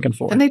volley back and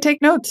forth? Can they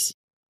take notes?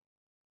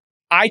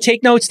 I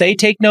take notes, they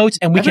take notes,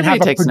 and we can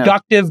have a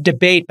productive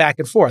debate back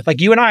and forth.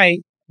 Like you and I,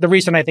 the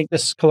reason I think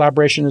this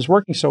collaboration is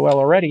working so well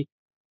already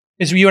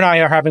is you and I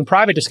are having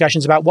private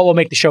discussions about what will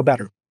make the show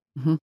better.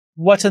 Mm-hmm.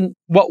 What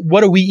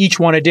do we each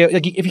want to do?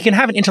 Like if you can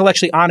have an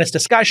intellectually honest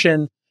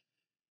discussion,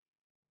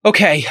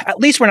 okay, at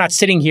least we're not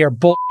sitting here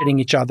bullshitting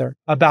each other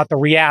about the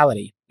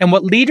reality. And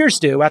what leaders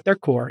do at their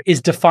core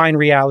is define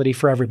reality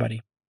for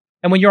everybody.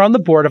 And when you're on the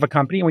board of a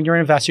company, when you're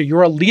an investor,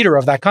 you're a leader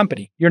of that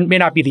company. You may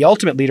not be the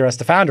ultimate leader as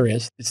the founder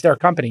is. It's their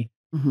company.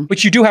 Mm-hmm.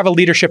 But you do have a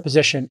leadership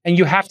position and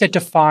you have to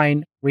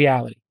define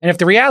reality. And if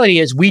the reality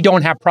is we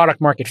don't have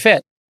product market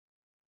fit,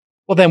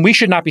 well, then we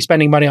should not be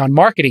spending money on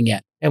marketing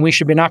yet. And we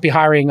should not be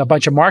hiring a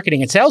bunch of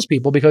marketing and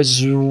salespeople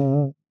because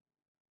the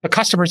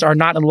customers are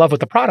not in love with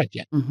the product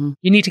yet. Mm-hmm.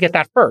 You need to get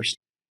that first.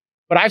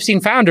 But I've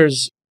seen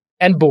founders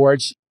and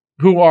boards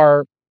who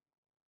are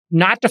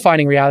not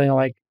defining reality and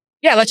like,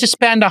 yeah, let's just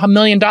spend $1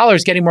 million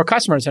getting more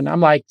customers. And I'm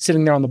like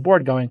sitting there on the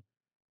board going,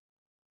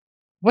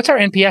 what's our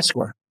NPS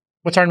score?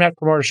 What's our net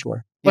promoter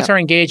score? What's our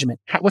engagement?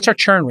 What's our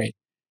churn rate?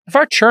 If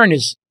our churn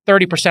is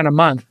 30% a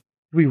month,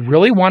 do we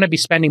really want to be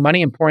spending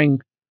money and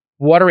pouring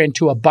water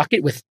into a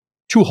bucket with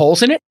 2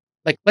 holes in it?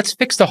 Like, let's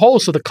fix the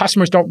holes so the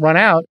customers don't run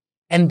out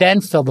and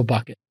then fill the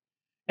bucket.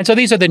 And so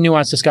these are the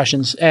nuanced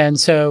discussions. And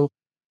so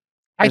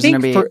There's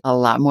going to be a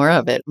lot more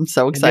of it. I'm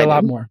so excited. A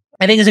lot more.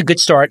 I think it's a good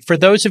start. For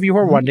those of you who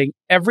are wondering,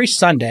 every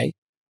Sunday,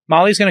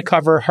 Molly's going to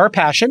cover her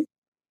passion,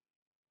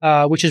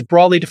 which is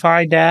broadly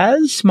defined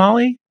as,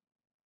 Molly?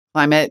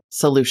 Climate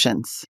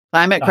solutions.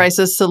 Climate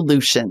crisis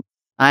solution.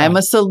 I am a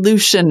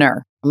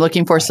solutioner. I'm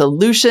looking for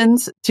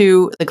solutions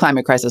to the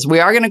climate crisis. We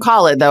are going to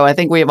call it, though, I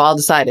think we have all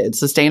decided,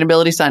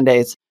 Sustainability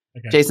Sundays.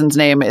 Okay. Jason's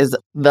name is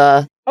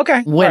the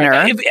winner.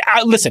 Right.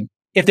 Listen,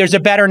 if there's a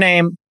better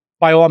name,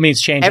 by all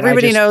means, change it.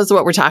 Everybody knows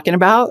what we're talking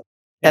about,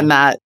 and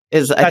that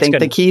is, I think,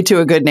 the key to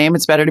a good name.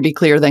 It's better to be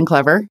clear than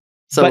clever.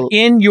 So, but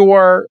in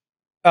your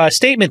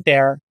statement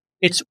there,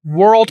 it's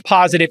world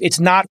positive. It's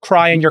not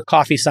cry in your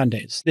coffee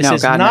Sundays. This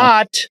is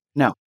not,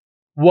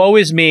 woe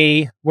is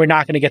me. We're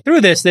not going to get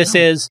through this. This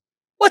is,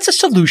 what's a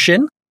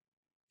solution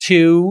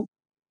to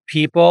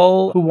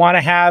people who want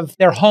to have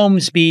their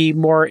homes be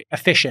more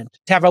efficient,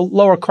 to have a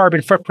lower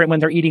carbon footprint when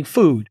they're eating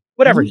food,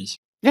 whatever it is.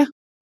 Yeah.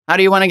 How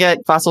do you want to get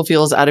fossil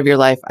fuels out of your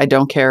life? I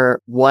don't care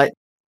what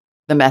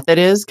the method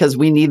is, because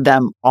we need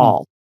them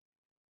all.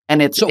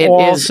 And it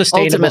is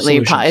ultimately,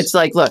 it's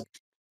like, look,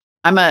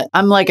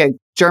 I'm like a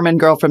German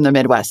girl from the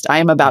Midwest. I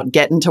am about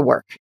getting to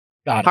work.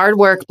 Hard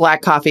work,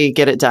 black coffee,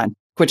 get it done.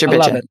 Quit your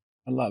bitching.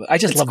 I love it. I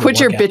just love quit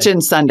your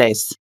bitching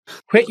Sundays.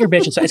 Quit your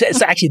bitching Sundays.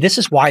 It's actually, this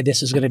is why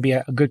this is going to be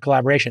a good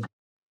collaboration.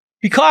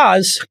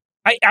 Because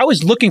I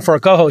was looking for a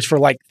co-host for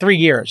like 3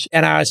 years.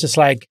 And I was just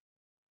like,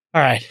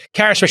 all right,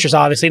 Kara Swisher's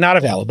obviously not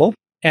available.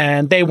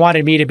 And they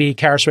wanted me to be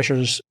Kara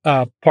Swisher's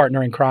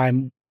partner in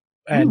crime.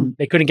 And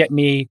they couldn't get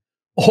me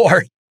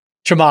or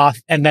Chamath.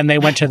 And then they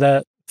went to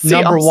the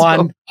number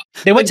one.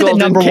 They went to the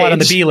number one on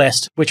the B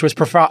list, which was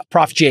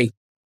Prof G.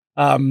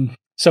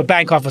 So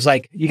Bankoff was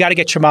like, you got to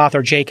get Chamath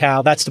or J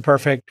Cal. That's the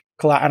perfect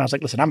collab. And I was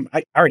like, listen,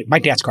 I already, my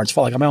dance card's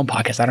full. I got my own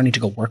podcast. I don't need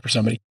to go work for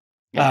somebody.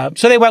 Yeah.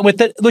 So they went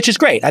with it, which is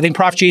great. I think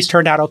Prof G's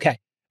turned out okay.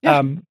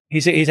 Yeah.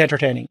 He's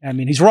entertaining. I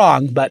mean, he's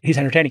wrong, but he's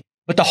entertaining.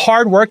 But the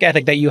hard work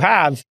ethic that you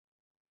have,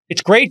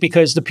 it's great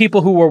because the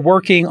people who were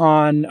working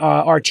on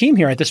our team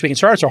here at This Week in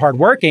Startups are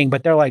hardworking,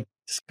 but they're like,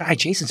 this guy,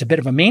 Jason's a bit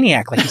of a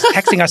maniac. Like, he's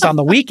texting us on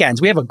the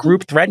weekends. We have a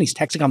group thread and he's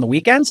texting on the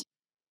weekends.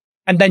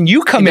 And then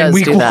you come in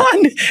week 1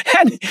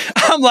 and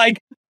I'm like,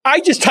 I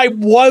just type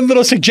one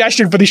little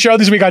suggestion for the show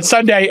this week on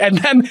Sunday. And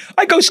then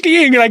I go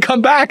skiing and I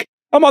come back.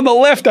 I'm on the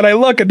lift and I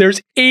look and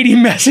there's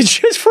 80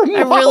 messages from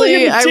Molly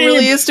and the team. I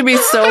really used to be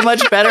so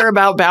much better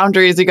about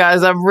boundaries, you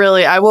guys. I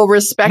will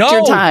respect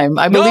your time.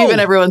 I believe in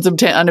everyone's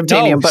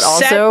unobtainium, but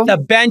also set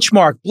the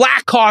benchmark.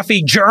 Black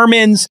coffee,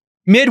 Germans,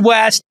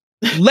 Midwest.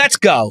 Let's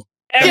go.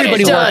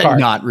 Everybody work hard.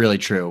 Not really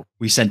true.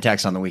 We send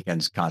texts on the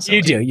weekends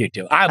constantly. You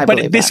do.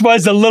 But this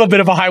was a little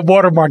bit of a high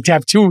watermark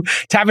to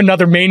have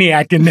another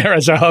maniac in there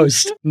as a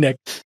host. Nick,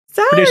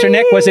 Sorry. Producer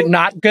Nick, was it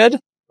not good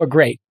or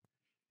great?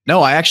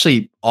 No,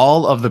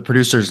 all of the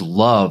producers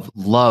love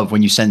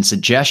when you send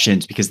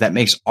suggestions because that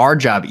makes our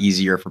job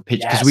easier for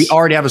pitch because we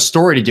already have a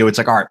story to do. It's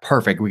like, all right,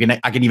 perfect.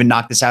 I can even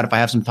knock this out if I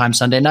have some time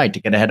Sunday night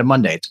to get ahead of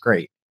Monday. It's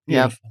great.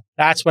 Yeah.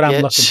 That's what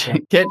I'm looking for.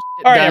 Get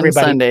all right,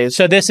 everybody. Sundays.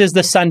 So this is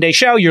the Sunday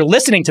show. You're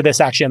listening to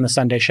this actually on the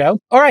Sunday show.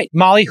 All right,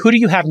 Molly, who do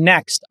you have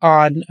next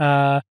on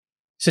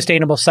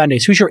Sustainable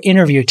Sundays? Who's your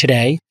interview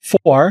today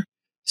for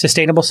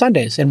Sustainable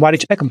Sundays? And why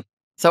did you pick him?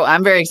 So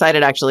I'm very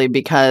excited actually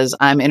because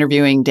I'm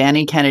interviewing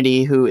Danny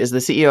Kennedy, who is the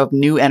CEO of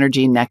New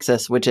Energy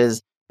Nexus, which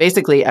is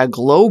basically a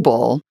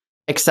global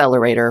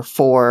accelerator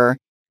for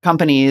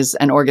companies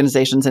and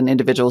organizations and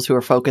individuals who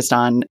are focused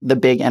on the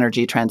big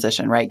energy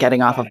transition, right?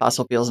 Getting off of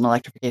fossil fuels and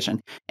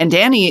electrification. And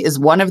Danny is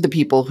one of the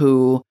people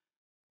who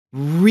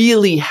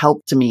really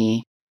helped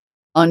me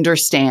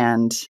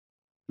understand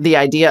the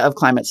idea of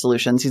climate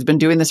solutions. He's been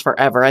doing this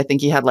forever. I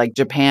think he had like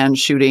Japan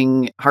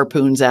shooting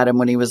harpoons at him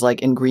when he was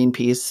like in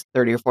Greenpeace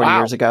 30 or 40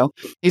 years ago.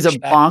 He's a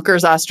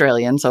bonkers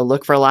Australian, so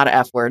look for a lot of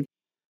F word.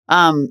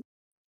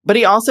 But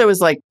he also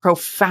is like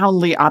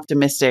profoundly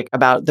optimistic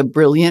about the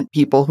brilliant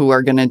people who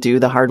are going to do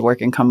the hard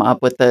work and come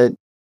up with the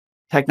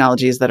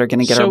technologies that are going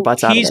to get our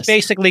butts out of this. He's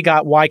basically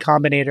got Y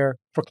Combinator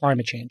for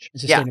climate change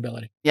and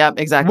sustainability. Yeah,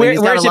 exactly.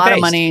 He's got a lot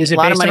of money, from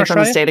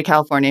the state of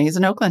California. He's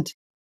in Oakland.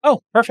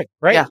 Oh, perfect.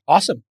 Right. Yeah.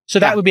 Awesome. So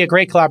that would be a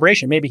great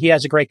collaboration. Maybe he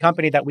has a great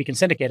company that we can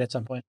syndicate at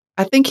some point.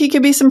 I think he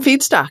could be some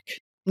feedstock.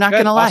 Not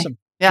going to lie. Awesome.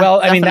 Yeah, well,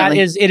 I mean,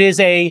 it is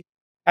a,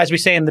 as we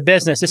say in the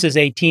business, this is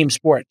a team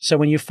sport. So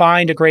when you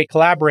find a great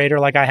collaborator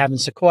like I have in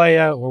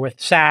Sequoia or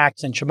with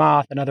Sachs and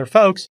Chamath and other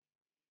folks,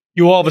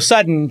 you all of a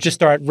sudden just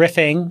start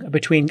riffing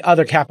between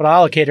other capital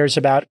allocators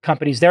about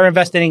companies they're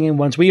investing in,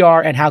 ones we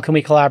are, and how can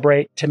we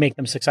collaborate to make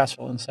them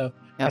successful. And so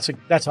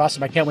that's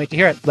awesome. I can't wait to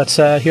hear it. Let's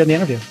hear the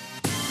interview.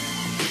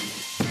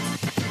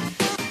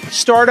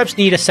 Startups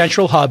need a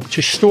central hub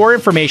to store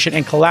information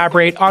and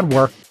collaborate on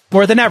work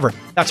more than ever.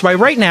 That's why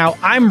right now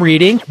I'm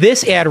reading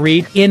this ad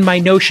read in my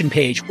Notion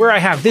page where I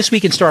have This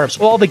Week in Startups,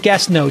 all the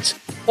guest notes,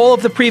 all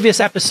of the previous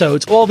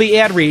episodes, all the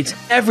ad reads,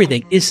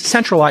 everything is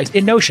centralized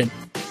in Notion,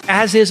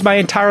 as is my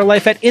entire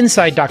life at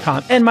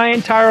Inside.com and my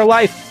entire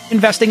life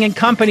investing in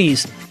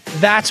companies.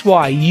 That's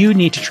why you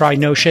need to try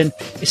Notion,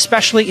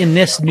 especially in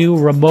this new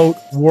remote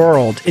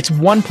world. It's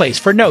one place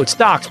for notes,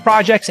 docs,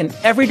 projects, and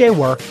everyday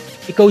work.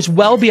 It goes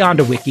well beyond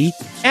a wiki.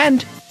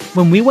 And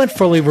when we went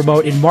fully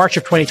remote in March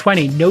of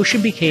 2020,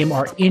 Notion became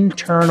our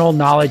internal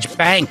knowledge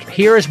bank.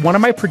 Here is one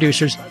of my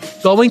producers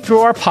going through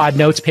our pod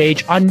notes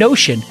page on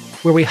Notion,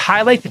 where we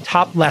highlight the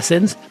top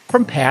lessons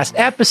from past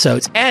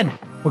episodes. And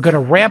we're going to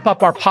ramp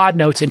up our pod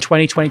notes in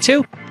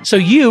 2022 so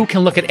you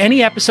can look at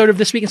any episode of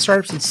This Week in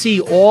Startups and see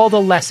all the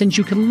lessons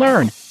you can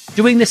learn.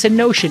 Doing this in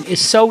Notion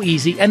is so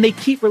easy, and they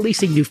keep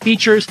releasing new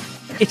features.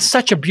 It's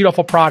such a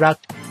beautiful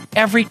product.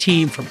 Every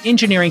team from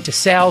engineering to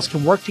sales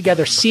can work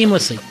together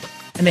seamlessly.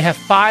 And they have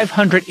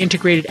 500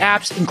 integrated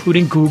apps,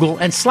 including Google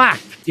and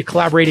Slack. You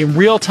collaborate in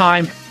real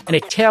time, and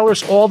it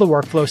tailors all the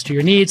workflows to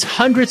your needs.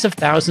 Hundreds of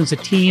thousands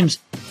of teams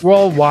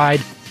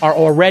worldwide are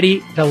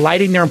already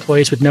delighting their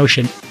employees with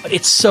Notion. But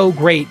it's so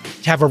great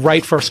to have a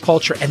right first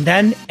culture. And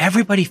then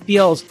everybody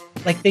feels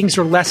like things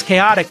are less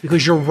chaotic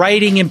because you're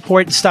writing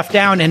important stuff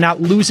down and not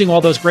losing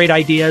all those great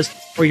ideas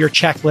or your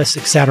checklists,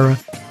 etc.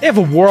 They have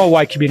a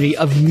worldwide community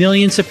of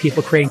millions of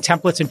people creating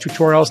templates and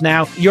tutorials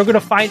now. You're going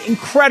to find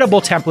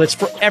incredible templates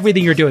for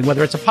everything you're doing,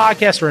 whether it's a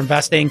podcast or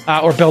investing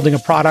or building a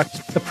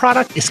product. The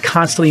product is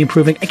constantly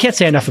improving. I can't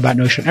say enough about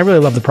Notion. I really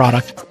love the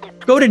product.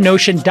 Go to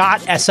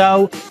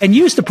Notion.so and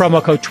use the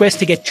promo code TWIST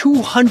to get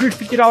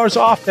 $250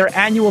 off their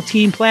annual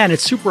team plan.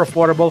 It's super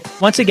affordable.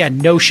 Once again,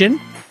 Notion.so.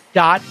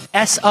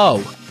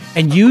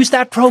 And use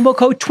that promo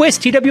code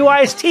TWIST,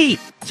 TWIST,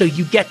 so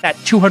you get that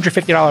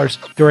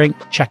 $250 during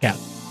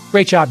checkout.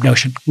 Great job,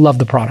 Notion. Love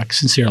the product,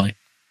 sincerely.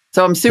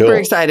 So I'm super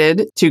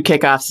excited to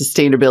kick off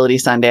Sustainability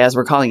Sunday, as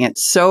we're calling it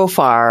so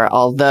far,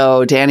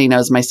 although Danny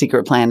knows my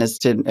secret plan is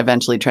to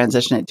eventually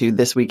transition it to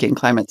This Week in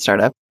Climate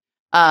Startup.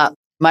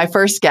 My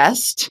first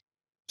guest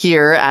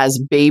here as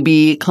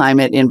baby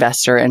climate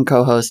investor and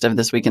co-host of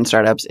This Week in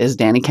Startups is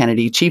Danny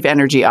Kennedy, Chief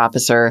Energy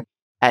Officer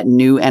at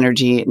New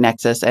Energy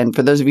Nexus. And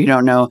for those of you who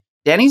don't know,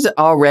 Danny's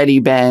already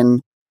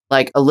been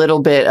like a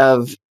little bit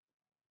of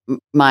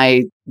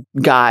my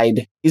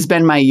guide. He's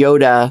been my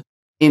Yoda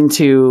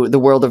into the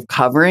world of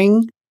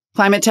covering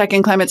climate tech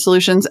and climate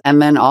solutions, and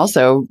then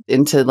also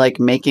into like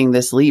making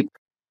this leap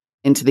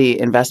into the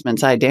investment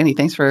side. Danny,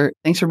 thanks for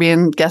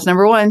being guest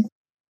number one.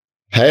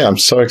 Hey, I'm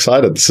so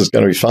excited. This is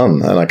going to be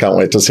fun, and I can't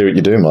wait to see what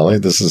you do, Molly.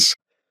 This is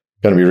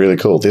going to be really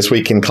cool. This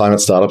Week in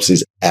Climate Startups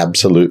is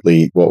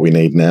absolutely what we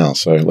need now,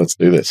 so let's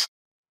do this.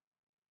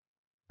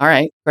 All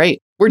right,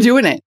 great. We're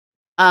doing it.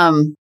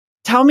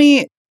 Tell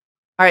me,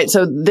 all right,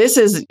 so this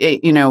is,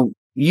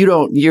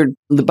 you're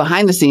the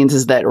behind the scenes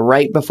is that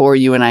right before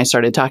you and I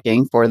started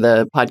talking, for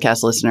the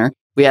podcast listener,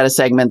 we had a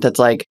segment that's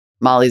like,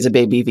 Molly's a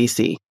baby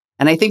VC.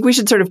 And I think we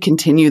should sort of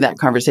continue that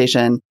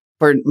conversation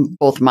for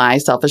both my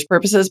selfish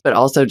purposes, but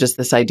also just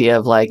this idea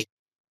of like,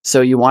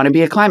 so you want to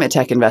be a climate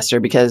tech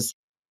investor because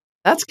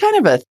That's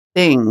kind of a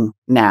thing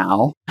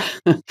now.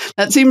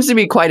 That seems to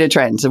be quite a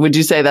trend. So would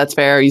you say that's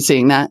fair? Are you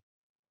seeing that?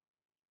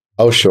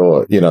 Oh,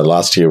 sure.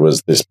 Last year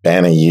was this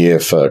banner year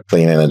for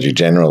clean energy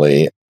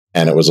generally,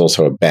 and it was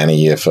also a banner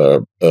year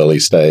for early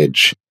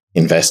stage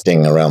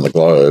investing around the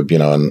globe,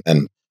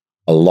 and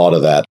a lot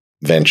of that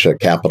venture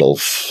capital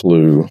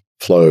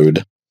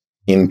flowed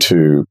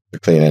into the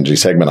clean energy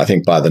segment. I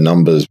think by the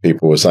numbers,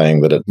 people were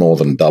saying that it more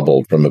than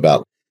doubled from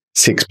about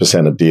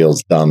 6% of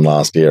deals done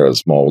last year.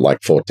 It's more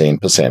like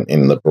 14%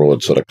 in the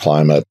broad sort of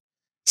climate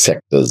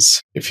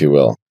sectors, if you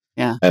will.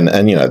 Yeah. And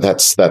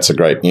that's a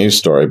great news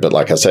story. But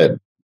like I said,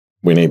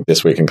 we need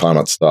This Week in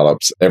Climate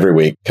Startups every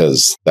week,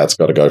 because that's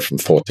got to go from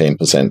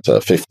 14% to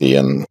 50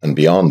 and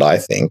beyond, I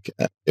think,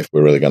 if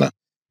we're really going to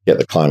get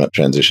the climate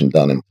transition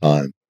done in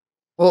time.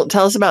 Well,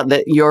 tell us about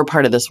your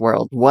part of this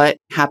world. What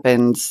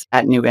happens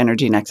at New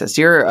Energy Nexus?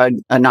 You're a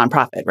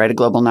nonprofit, right? A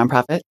global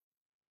nonprofit?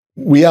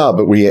 We are,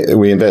 but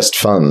we invest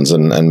funds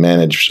and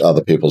manage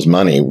other people's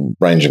money,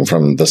 ranging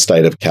from the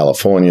state of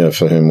California,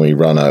 for whom we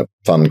run a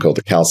fund called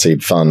the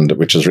CalSeed Fund,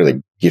 which is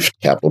really gift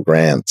capital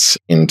grants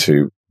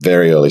into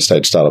very early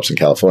stage startups in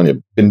California.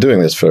 Been doing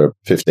this for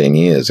 15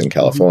 years in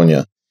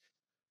California.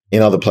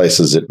 In other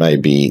places, it may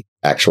be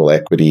actual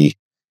equity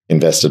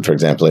invested. For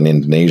example, in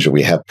Indonesia,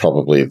 we have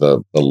probably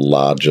the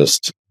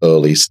largest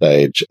early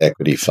stage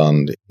equity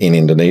fund in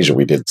Indonesia.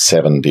 We did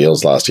 7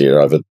 deals last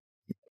year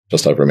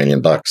just over $1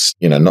 million.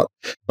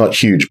 Not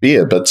huge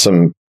beer, but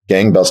some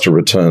gangbuster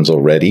returns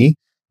already,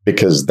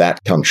 because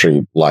that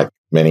country, like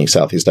many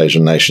Southeast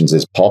Asian nations,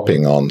 is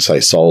popping on, say,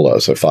 solar.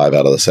 So 5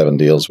 out of the 7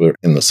 deals were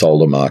in the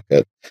solar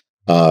market.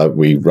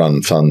 We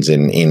run funds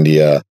in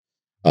India,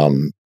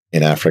 in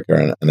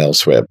Africa and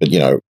elsewhere. But,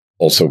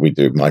 also we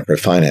do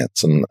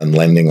microfinance and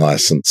lending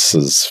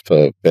licenses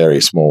for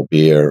very small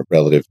beer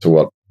relative to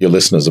what your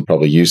listeners are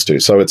probably used to.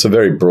 So it's a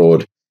very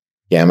broad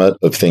gamut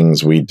of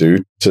things we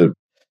do to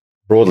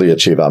broadly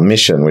achieve our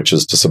mission, which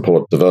is to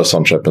support diverse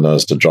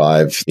entrepreneurs to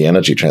drive the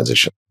energy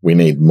transition. We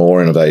need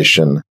more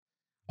innovation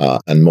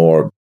and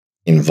more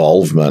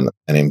involvement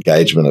and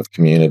engagement of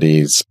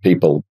communities,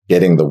 people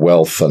getting the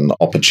wealth and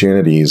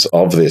opportunities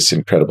of this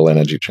incredible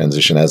energy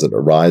transition as it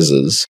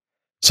arises,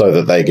 so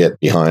that they get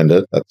behind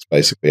it. That's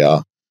basically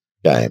our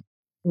game.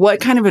 What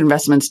kind of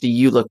investments do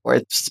you look for,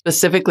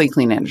 specifically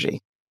clean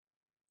energy?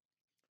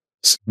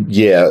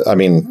 Yeah, I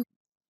mean,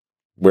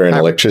 we're in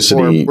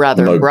electricity. Or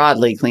rather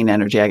broadly clean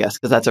energy, I guess,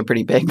 because that's a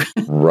pretty big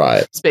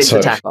space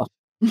to tackle.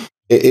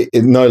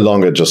 It no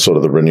longer just sort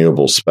of the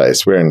renewable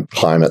space. We're in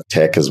climate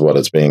tech, is what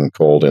it's being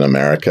called in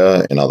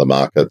America. In other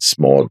markets,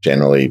 more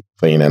generally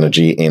clean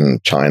energy. In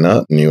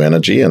China, new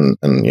energy. And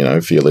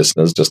for your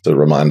listeners, just to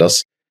remind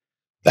us,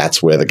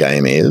 that's where the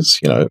game is.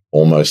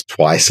 Almost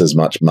twice as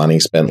much money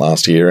spent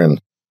last year in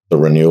the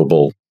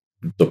renewable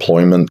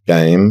deployment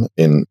game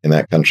in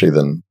that country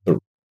than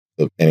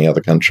any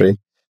other country.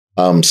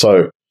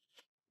 So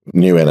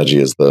new energy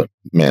is the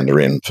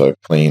Mandarin for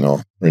clean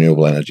or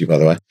renewable energy, by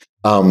the way.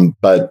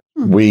 But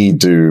we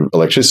do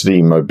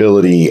electricity,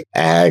 mobility,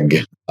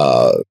 ag,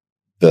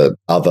 the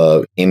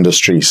other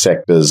industry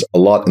sectors, a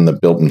lot in the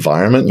built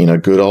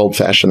environment, good old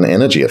fashioned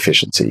energy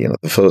efficiency,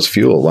 the first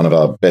fuel. One of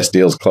our best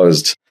deals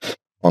closed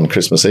on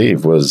Christmas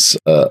Eve was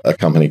a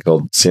company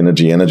called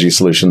Synergy Energy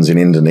Solutions in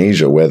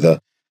Indonesia, where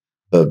the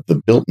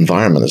built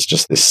environment is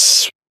just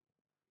this,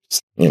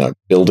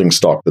 building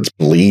stock that's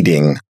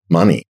bleeding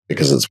money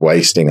because it's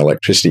wasting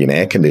electricity and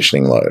air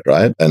conditioning load,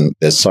 right? And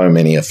there's so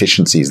many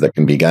efficiencies that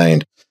can be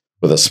gained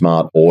with a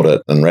smart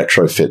audit and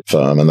retrofit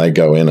firm, and they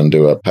go in and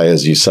do a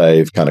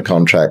pay-as-you-save kind of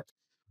contract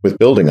with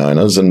building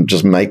owners and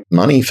just make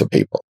money for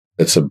people.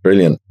 It's a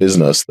brilliant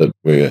business that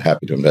we're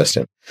happy to invest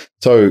in.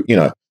 So,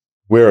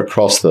 we're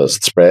across the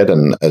spread,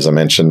 and as I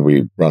mentioned,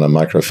 we run a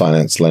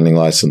microfinance lending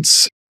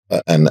license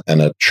and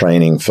a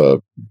training for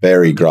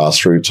very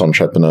grassroots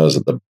entrepreneurs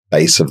at the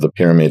base of the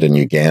pyramid in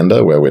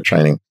Uganda, where we're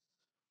training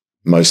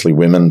mostly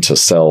women to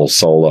sell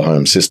solar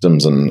home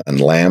systems and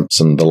lamps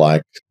and the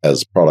like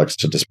as products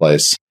to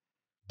displace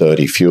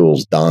dirty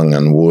fuels, dung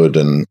and wood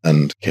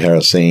and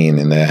kerosene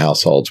in their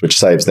households, which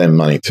saves them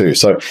money too.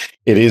 So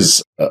it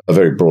is a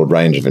very broad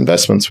range of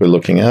investments we're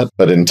looking at.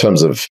 But in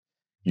terms of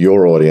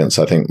your audience,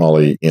 I think,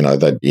 Molly,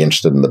 they'd be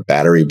interested in the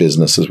battery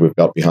businesses we've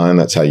got behind.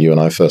 That's how you and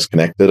I first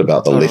connected,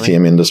 about the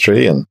lithium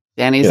industry. And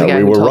Danny's the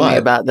guy who told me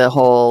about the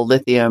whole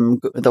lithium,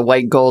 the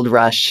white gold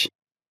rush.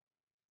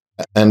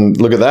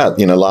 And look at that.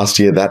 Last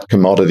year, that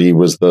commodity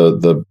was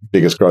the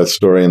biggest growth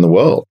story in the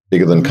world,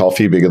 bigger than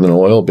coffee, bigger than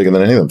oil, bigger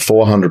than anything,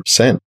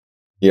 400%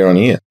 year on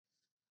year.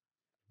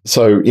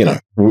 So,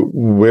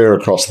 we're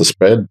across the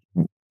spread.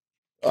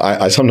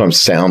 I sometimes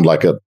sound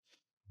like a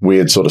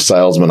weird sort of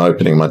salesman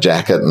opening my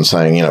jacket and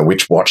saying,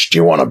 which watch do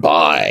you want to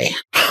buy?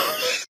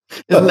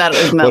 Isn't that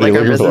what like are you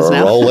our looking business for,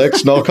 now? a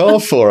Rolex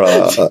knockoff or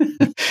a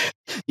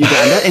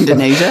Uganda,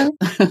 Indonesia?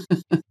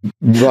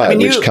 Right,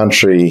 which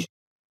country?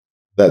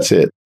 That's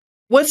it.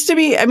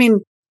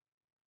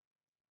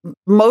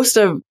 Most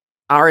of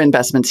our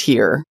investments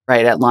here,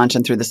 right, at Launch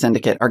and through the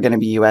syndicate are going to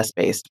be US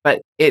based,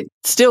 but it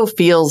still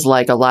feels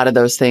like a lot of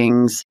those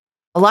things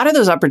a lot of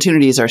those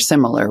opportunities are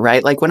similar,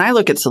 right? Like when I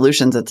look at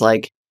solutions, it's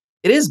like,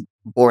 it is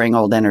boring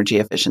old energy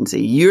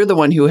efficiency. You're the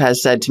one who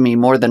has said to me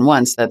more than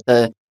once that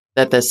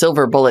the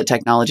silver bullet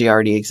technology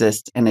already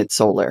exists and it's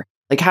solar.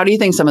 Like, how do you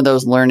think some of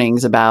those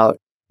learnings about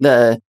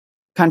the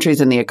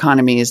countries and the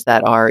economies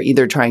that are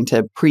either trying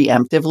to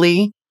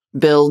preemptively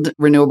build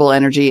renewable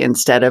energy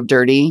instead of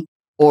dirty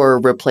or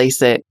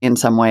replace it in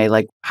some way,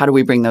 like how do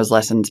we bring those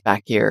lessons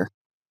back here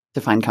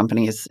to find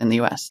companies in the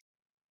US?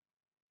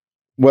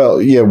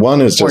 Well, yeah,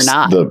 one is just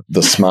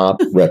the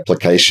smart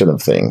replication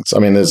of things. I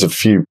mean, there's a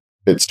few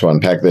bits to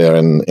unpack there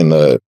in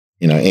the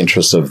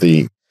interest of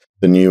the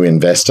new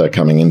investor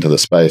coming into the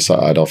space.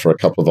 I'd offer a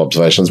couple of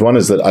observations. One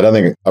is that I don't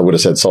think I would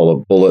have said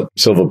silver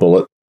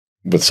bullet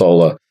with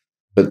solar,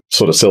 but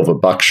sort of silver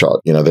buckshot.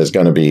 There's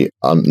going to be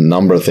a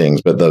number of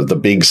things, but the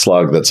big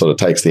slug that sort of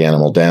takes the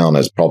animal down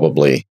is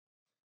probably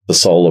the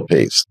solar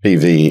piece.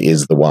 PV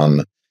is the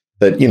one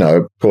that,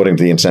 according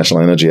to the International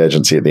Energy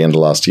Agency at the end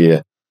of last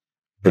year,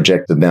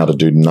 projected now to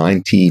do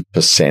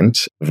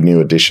 90% of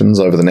new additions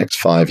over the next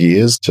 5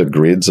 years to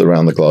grids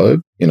around the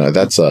globe.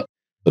 That's the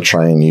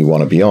train you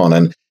want to be on.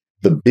 And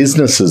the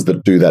businesses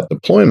that do that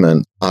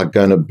deployment are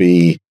going to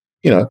be,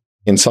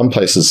 in some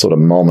places sort of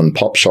mom and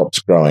pop shops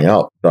growing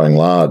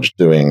large,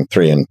 doing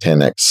 3 and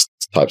 10x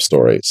type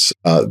stories.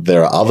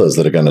 There are others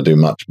that are going to do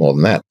much more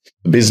than that.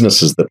 The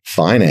businesses that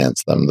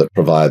finance them, that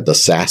provide the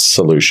SaaS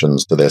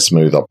solutions to their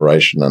smooth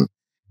operation and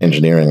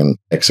engineering and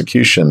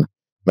execution,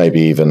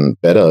 maybe even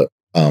better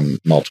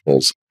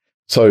multiples.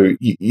 So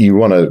you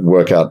want to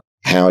work out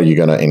how you're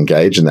going to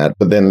engage in that.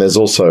 But then there's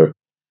also,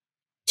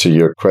 to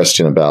your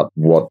question about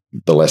what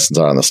the lessons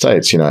are in the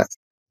States,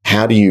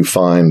 how do you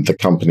find the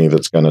company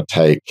that's going to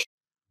take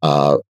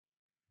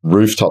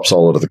rooftop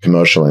solar to the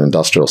commercial and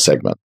industrial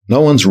segment? No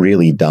one's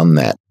really done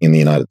that in the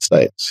United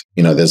States.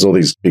 There's all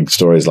these big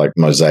stories like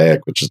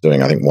Mosaic, which is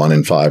doing, I think, 1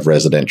 in 5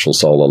 residential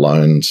solar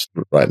loans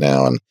right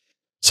now, and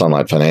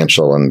Sunlight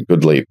Financial and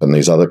GoodLeap and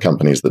these other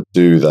companies that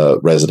do the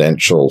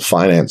residential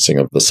financing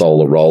of the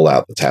solar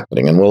rollout that's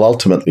happening and will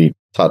ultimately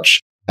touch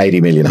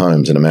 80 million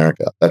homes in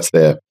America. That's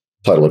their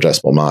total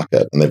addressable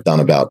market. And they've done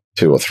about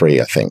 2 or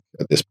 3, I think,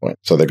 at this point.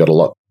 So they've got a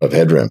lot of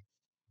headroom.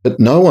 But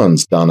no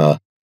one's done a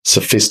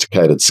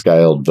sophisticated,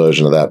 scaled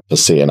version of that for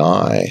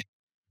C&I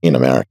in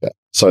America.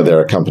 So there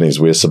are companies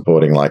we're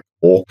supporting like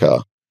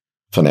Orca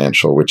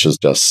Financial, which has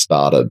just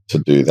started to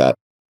do that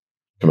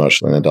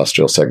commercial and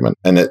industrial segment.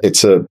 And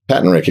it's a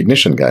pattern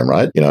recognition game,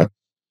 right?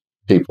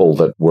 People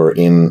that were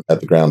in at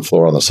the ground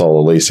floor on the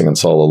solar leasing and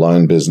solar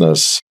loan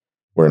business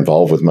were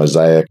involved with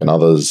Mosaic and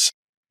others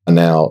are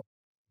now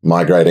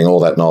migrating all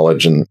that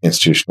knowledge and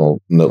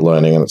institutional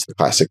learning, and it's the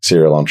classic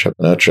serial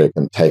entrepreneur trick,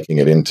 and taking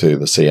it into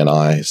the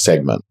C&I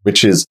segment,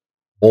 which is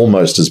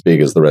almost as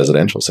big as the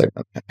residential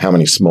segment. How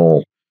many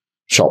small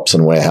shops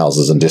and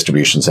warehouses and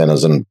distribution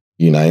centers and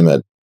you name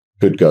it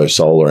could go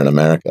solar in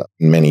America?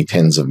 Many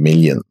tens of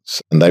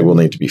millions, and they will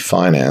need to be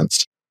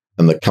financed.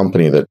 And the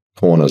company that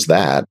corners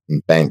that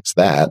and banks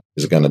that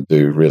is going to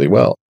do really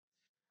well.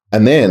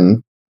 And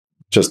then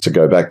just to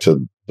go back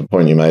to the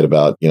point you made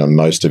about,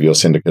 most of your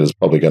syndicate is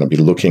probably going to be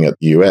looking at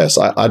the US.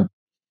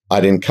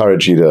 I'd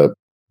encourage you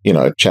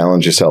to,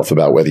 challenge yourself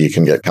about whether you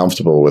can get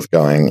comfortable with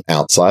going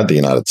outside the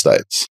United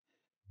States.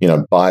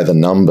 By the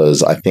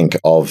numbers, I think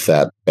of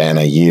that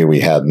banner year we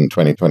had in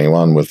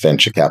 2021 with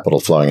venture capital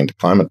flowing into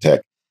climate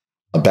tech,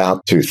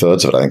 about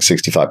 2/3 of it, I think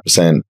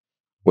 65%,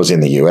 was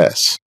in the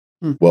US.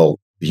 Well,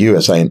 the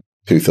US ain't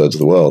 2/3 of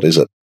the world, is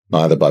it?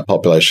 Neither by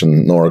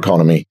population nor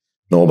economy,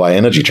 nor by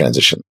energy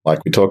transition.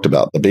 Like we talked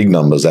about, the big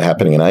numbers are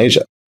happening in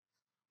Asia.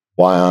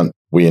 Why aren't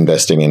we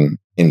investing in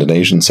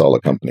Indonesian solar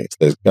companies?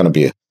 There's going to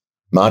be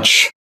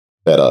much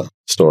better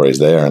stories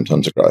there in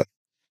terms of growth.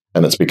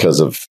 And it's because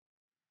of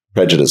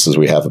prejudices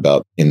we have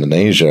about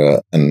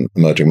Indonesia and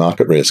emerging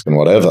market risk and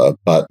whatever.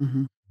 But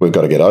we've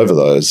got to get over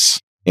those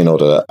in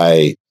order to,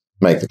 A,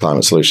 make the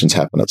climate solutions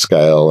happen at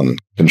scale and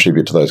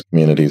contribute to those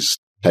communities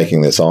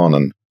taking this on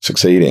and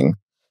succeeding.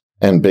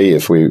 And B,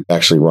 if we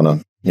actually want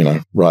to,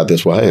 ride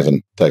this wave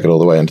and take it all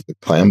the way into the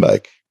clam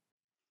bake.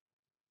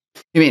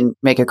 You mean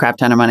make a crap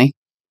ton of money?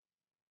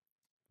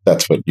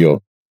 That's what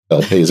your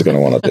LPs are going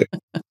to want to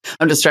do.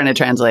 I'm just trying to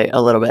translate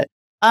a little bit.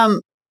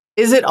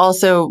 Is it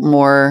also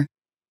more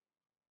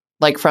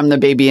like from the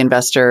baby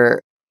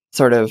investor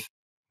sort of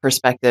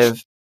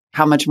perspective,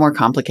 how much more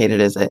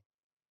complicated is it?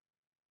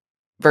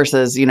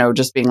 Versus,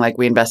 just being like,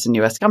 we invest in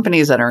US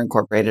companies that are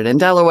incorporated in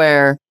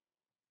Delaware.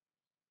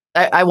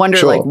 I wonder,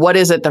 Sure. like, what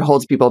is it that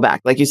holds people back?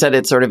 Like you said,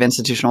 it's sort of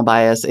institutional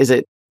bias. Is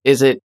it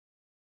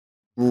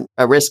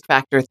a risk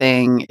factor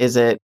thing? Is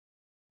it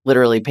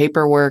literally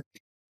paperwork?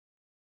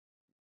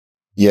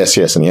 Yes,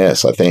 and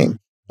yes, I think.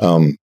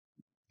 And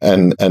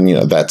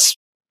that's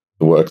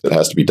the work that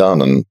has to be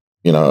done. And,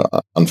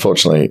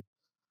 unfortunately,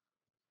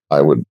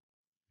 I would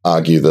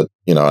argue that,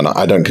 and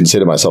I don't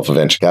consider myself a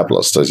venture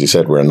capitalist. As you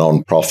said, we're a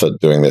non-profit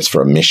doing this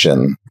for a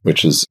mission,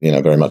 which is,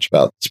 very much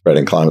about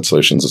spreading climate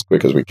solutions as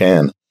quick as we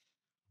can.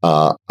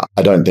 I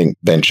don't think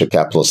venture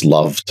capitalists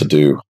love to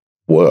do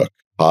work,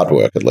 hard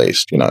work at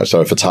least,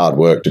 So if it's hard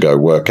work to go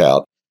work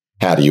out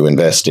how do you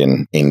invest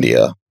in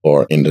India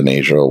or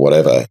Indonesia or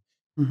whatever?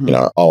 Mm-hmm. You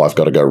know, I've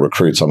got to go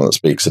recruit someone that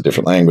speaks a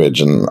different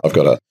language, and I've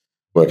got to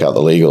work out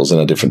the legals in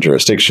a different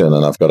jurisdiction,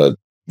 and I've got to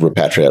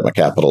repatriate my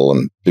capital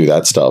and do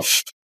that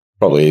stuff.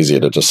 Probably easier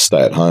to just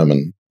stay at home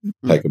and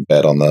take a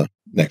bet on the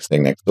next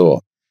thing next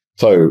door.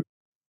 So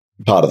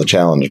part of the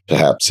challenge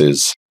perhaps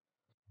is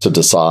to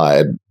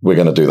decide we're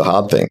going to do the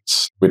hard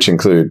things, which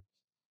include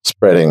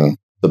spreading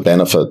the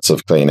benefits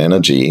of clean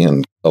energy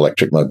and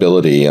electric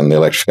mobility and the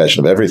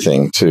electrification of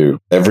everything to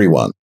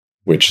everyone,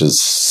 which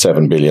is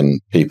 7 billion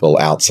people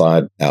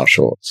outside our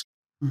shores.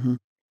 Mm-hmm.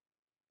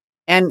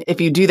 And if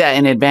you do that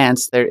in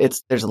advance,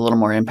 there's a little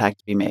more impact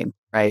to be made,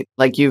 right?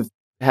 Like you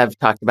have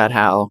talked about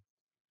how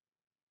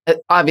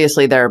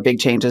obviously there are big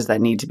changes that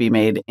need to be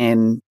made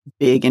in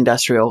big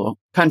industrial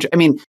countries. I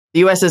mean, the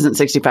U.S. isn't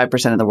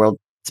 65% of the world's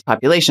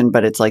population,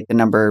 but it's like the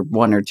number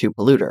 1 or 2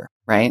 polluter,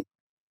 right?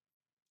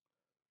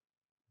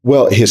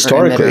 Well,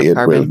 historically,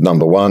 we're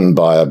number 1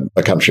 by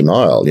a country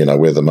mile. You know,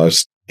 we're the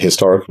most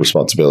historical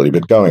responsibility.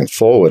 But going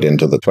forward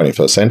into the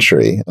 21st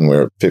century, and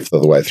we're a fifth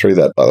of the way through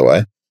that, by the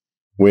way,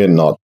 we're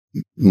not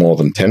more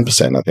than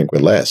 10%. I think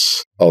we're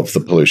less of the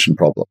pollution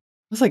problem.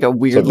 It's like a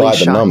weirdly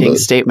shocking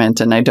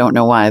statement, and I don't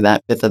know why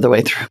that fifth of the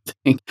way through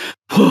thing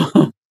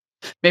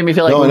made me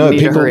feel like we need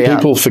to hurry up.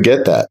 People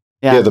forget that.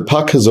 Yeah, the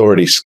puck has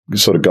already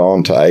sort of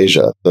gone to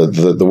Asia.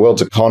 The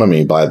world's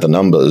economy, by the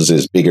numbers,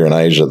 is bigger in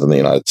Asia than the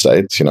United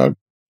States. You know,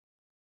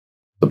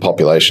 the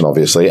population,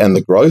 obviously, and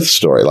the growth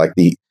story, like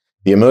the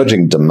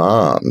emerging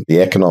demand,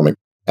 the economic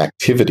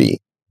activity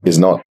is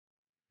not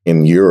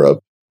in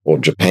Europe or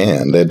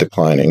Japan. They're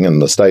declining,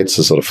 and the States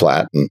are sort of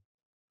flat. And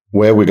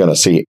where we're going to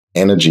see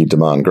energy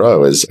demand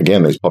grow is,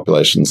 again, these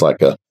populations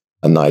like a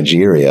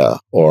Nigeria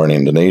or an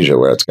Indonesia,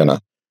 where it's going to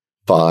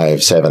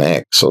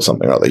 5-7x or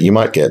something like that. You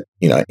might get,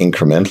 you know,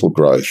 incremental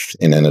growth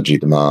in energy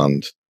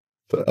demand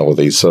for all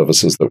these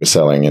services that we're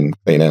selling in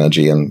clean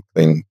energy and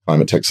clean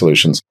climate tech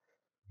solutions.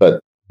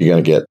 But you're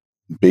going to get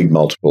big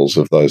multiples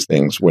of those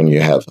things when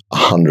you have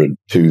 100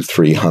 to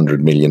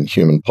 300 million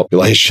human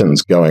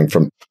populations going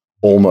from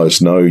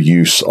almost no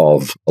use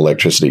of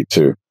electricity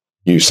to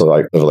use of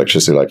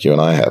electricity like you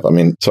and I have. I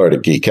mean, sorry to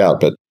geek out,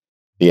 but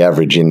the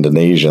average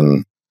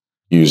Indonesian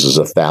uses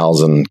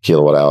 1,000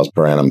 kilowatt hours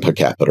per annum per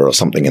capita or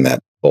something in that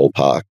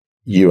ballpark.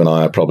 You and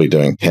I are probably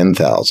doing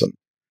 10,000.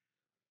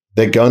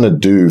 They're going to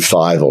do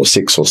 5 or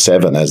 6 or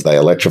 7 as they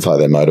electrify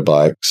their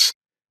motorbikes.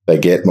 They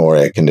get more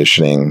air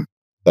conditioning.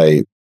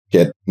 They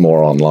get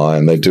more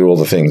online. They do all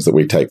the things that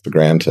we take for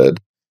granted.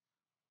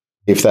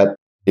 If that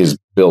is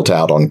built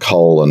out on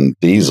coal and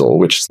diesel,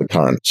 which is the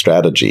current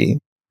strategy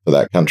for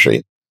that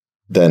country,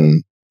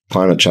 then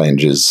climate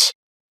change is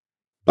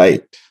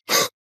baked.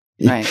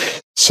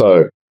 Right.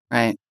 So,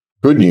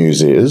 good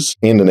news is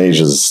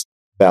Indonesia's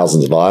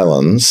thousands of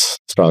islands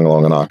strung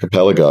along an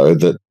archipelago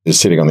that is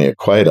sitting on the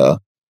equator,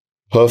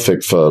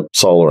 perfect for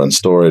solar and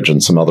storage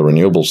and some other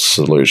renewable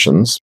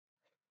solutions.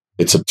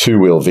 It's a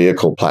 2-wheel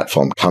vehicle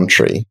platform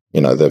country.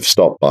 You know, they've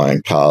stopped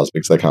buying cars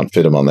because they can't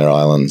fit them on their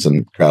islands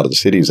and crowded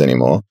cities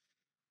anymore.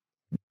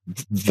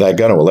 They're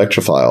going to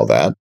electrify all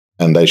that,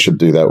 and they should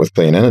do that with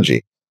clean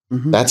energy.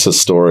 Mm-hmm. That's a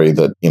story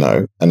that, you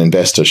know, an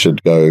investor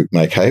should go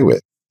make hay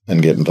with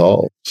and get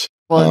involved.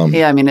 Well,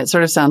 yeah, I mean, it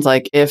sort of sounds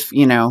like if,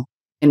 you know,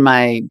 in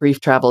my brief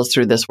travels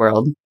through this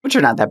world, which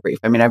are not that brief,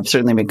 I mean, I've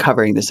certainly been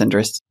covering this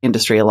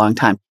industry a long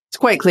time. It's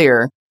quite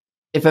clear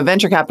if a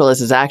venture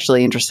capitalist is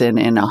actually interested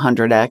in a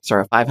 100x or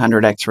a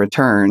 500x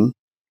return,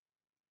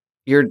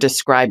 you're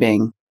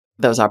describing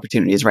those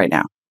opportunities right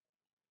now.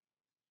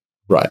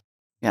 Right.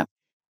 Yeah.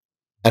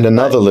 And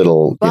another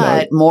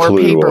more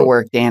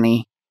paperwork,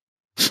 Danny.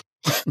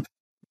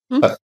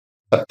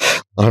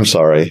 I'm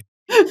sorry.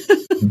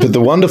 But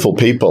the wonderful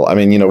people, I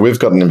mean, you know, we've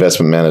got an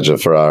investment manager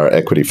for our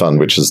equity fund,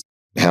 which is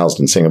housed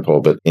in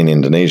Singapore, but in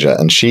Indonesia.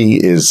 And she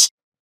is,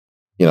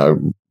 you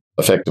know,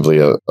 effectively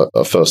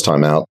a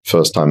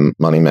first-time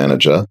money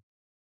manager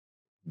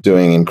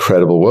doing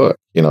incredible work,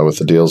 you know, with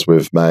the deals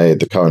we've made.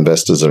 The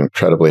co-investors are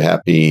incredibly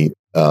happy,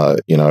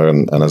 you know,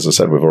 and as I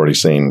said, we've already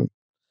seen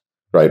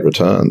great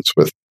returns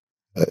with,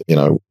 you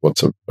know,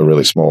 what's a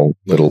really small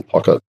little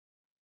pocket.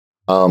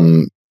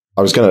 I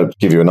was going to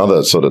give you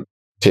another sort of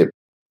tip,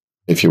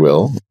 if you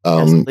will,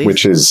 yes,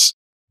 which is,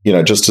 you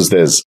know, just as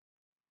there's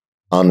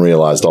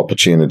unrealized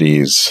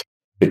opportunities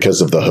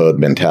because of the herd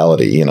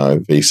mentality, you know,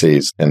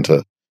 VCs tend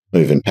to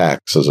move in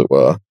packs, as it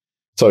were.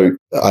 So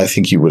I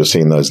think you would have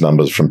seen those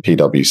numbers from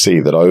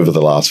PwC that over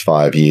the last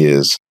 5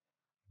 years,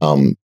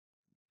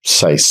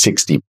 say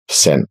 60%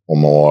 or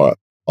more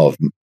of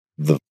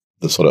the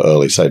sort of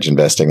early stage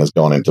investing has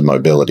gone into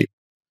mobility,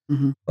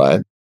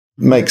 right?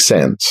 Makes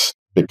sense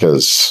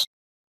because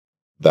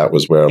that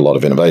was where a lot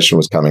of innovation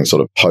was coming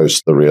sort of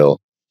post the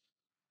real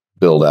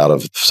build out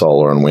of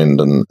solar and wind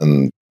and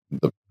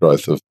the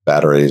growth of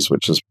batteries,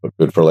 which is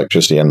good for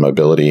electricity and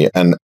mobility.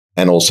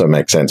 And also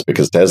makes sense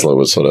because Tesla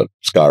was sort of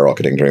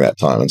skyrocketing during that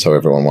time. And so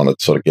everyone wanted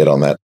to sort of get on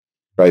that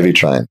gravy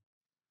train.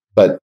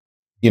 But,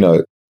 you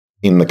know,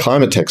 in the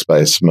climate tech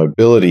space,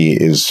 mobility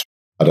is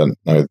I don't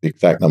know the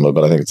exact number,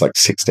 but I think it's like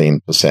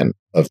 16%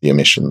 of the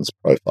emissions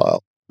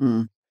profile.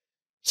 Mm.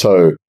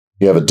 So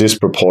you have a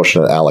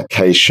disproportionate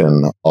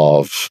allocation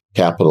of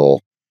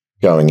capital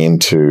going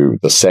into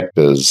the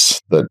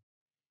sectors that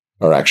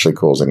are actually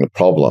causing the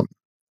problem.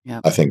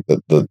 Yep. I think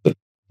that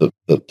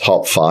the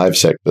top 5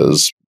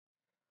 sectors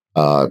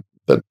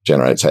that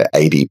generate, say,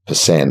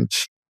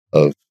 80%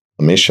 of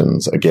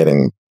emissions are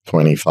getting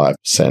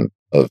 25%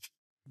 of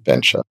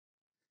venture.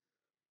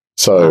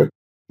 So,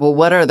 well,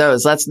 what are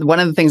those? That's one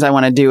of the things I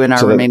want to do in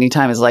our remaining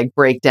time is like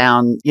break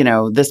down,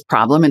 this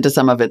problem into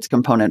some of its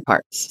component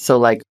parts. So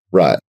like,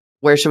 right.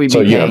 Where should we be?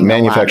 So, paying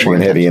manufacturing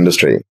and heavy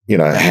industry,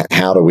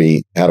 how do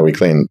we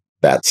clean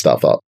that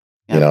stuff up?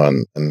 Yeah.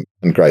 And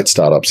great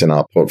startups in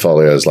our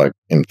portfolios, like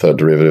in Third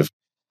Derivative,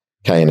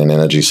 Kane and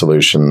Energy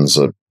Solutions,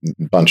 a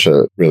bunch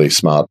of really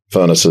smart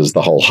furnaces.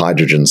 The whole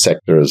hydrogen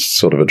sector is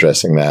sort of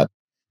addressing that.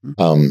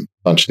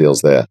 Bunch of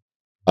deals there.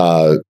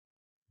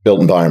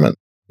 Built environment.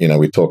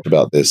 We talked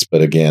about this,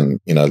 but again,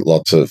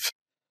 lots of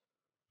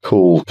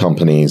cool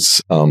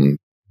companies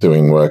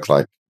doing work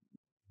like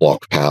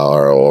Block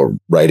Power or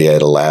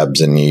Radiator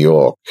Labs in New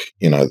York,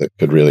 that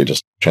could really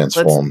just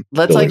transform.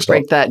 Let's like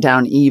break that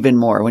down even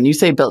more. When you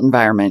say built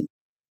environment,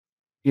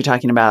 you're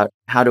talking about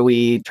how do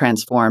we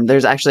transform?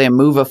 There's actually a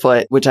move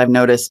afoot, which I've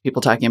noticed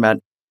people talking about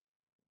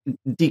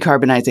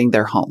decarbonizing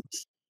their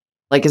homes.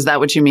 Like, is that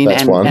what you mean?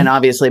 And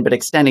obviously, but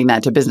extending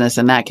that to business,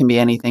 and that can be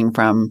anything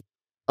from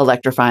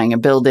electrifying a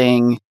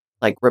building,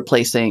 like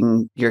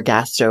replacing your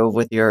gas stove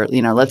with your,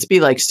 let's be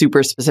like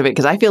super specific.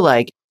 Because I feel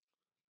like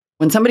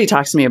when somebody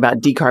talks to me about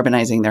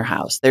decarbonizing their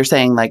house, they're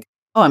saying like,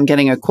 oh, I'm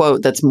getting a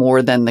quote that's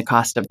more than the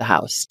cost of the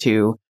house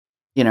to,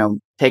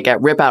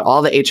 rip out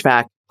all the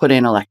HVAC, put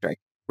in electric,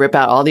 rip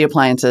out all the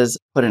appliances,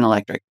 put in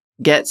electric,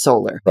 get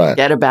solar,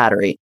 get a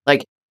battery.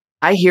 Like,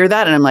 I hear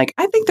that and I'm like,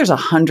 I think there's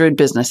 100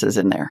 businesses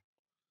in there.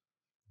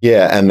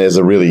 Yeah. And there's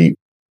a really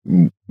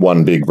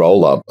one big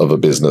roll up of a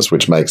business,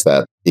 which makes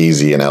that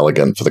easy and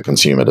elegant for the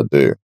consumer to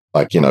do.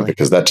 Like,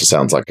 because that just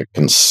sounds like a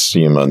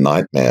consumer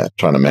nightmare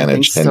trying to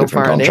manage 10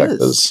 different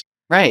contractors.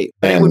 Right.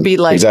 But it would be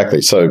like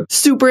exactly. So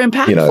super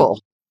impactful.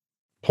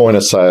 Point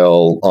of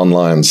sale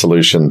online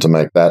solution to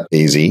make that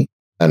easy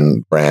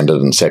and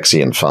branded and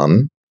sexy and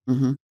fun.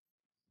 Mm-hmm.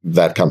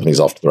 That company's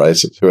off to the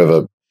races.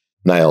 Whoever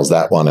nails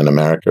that one in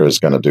America is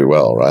going to do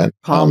well, right?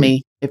 Call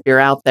me if you're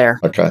out there.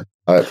 Okay.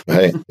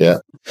 Hey, yeah.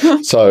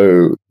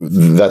 So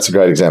that's a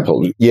great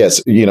example.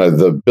 Yes,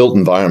 the built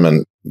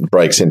environment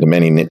breaks into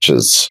many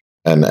niches,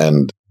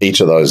 and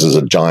each of those is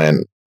a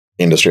giant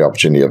industry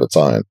opportunity of its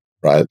own,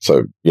 right?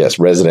 So yes,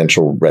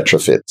 residential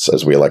retrofits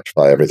as we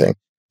electrify everything,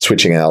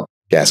 switching out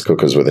gas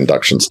cookers with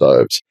induction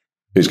stoves.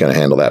 Who's going to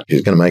handle that?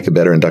 Who's going to make a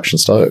better induction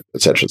stove,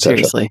 et cetera, et cetera?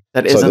 Seriously,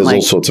 that isn't there's like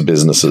all sorts of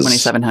businesses.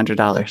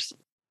 $2,700.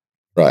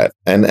 Right.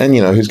 And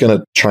who's going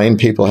to train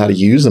people how to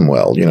use them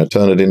well,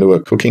 turn it into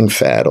a cooking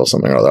fad or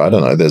something or other. I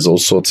don't know. There's all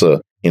sorts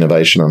of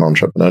innovation and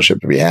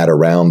entrepreneurship to be had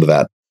around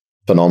that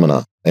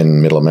phenomena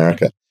in Middle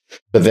America.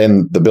 But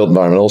then the built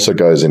environment also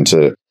goes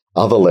into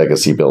other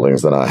legacy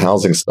buildings that are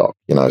housing stock,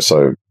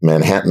 so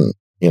Manhattan,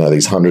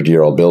 these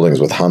 100-year-old buildings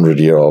with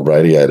 100-year-old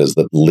radiators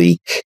that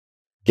leak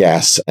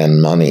gas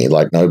and money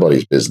like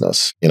nobody's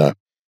business. What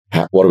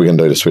are we going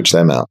to do to switch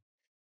them out?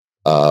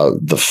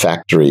 The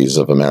factories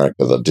of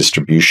America, the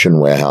distribution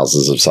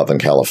warehouses of Southern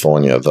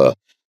California,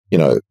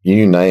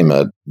 you name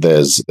it,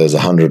 there's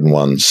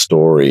 101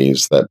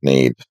 stories that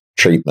need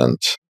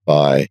treatment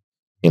by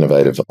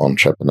innovative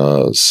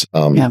entrepreneurs.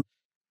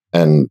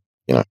 And,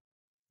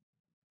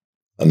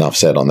 enough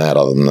said on that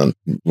other than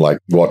like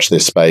watch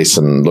this space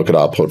and look at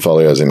our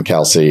portfolios in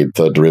CalSeed,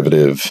 Third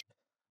Derivative,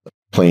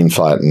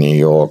 CleanFight in New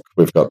York.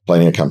 We've got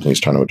plenty of companies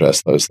trying to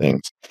address those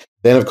things.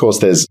 Then, of course,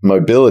 there's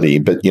mobility,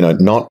 but,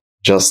 not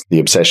just the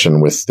obsession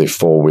with the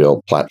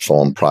four-wheel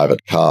platform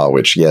private car,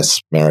 which,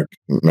 yes,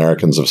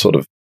 Americans have sort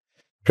of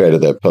created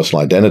their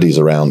personal identities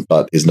around,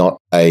 but is not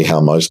how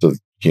most of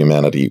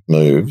humanity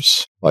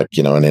moves. Like,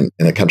 and in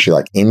a country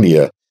like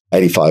India,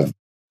 85%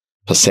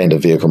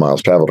 of vehicle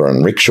miles traveled are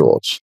in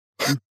rickshaws.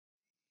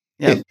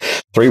 Yeah.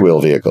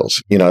 Three-wheel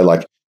vehicles,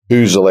 like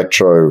who's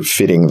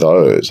electrofitting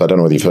those? I don't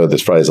know whether you've heard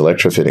this phrase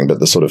electrofitting, but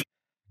the sort of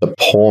the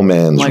poor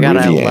man's Oh my God,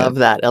 Rivian. I love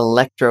that.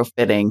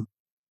 Electrofitting.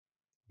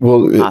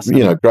 Well,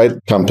 Awesome.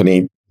 Great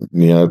company,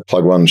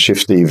 Plug One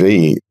Shift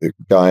EV,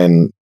 guy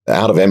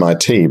out of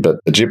MIT, but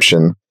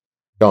Egyptian,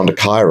 gone to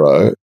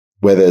Cairo,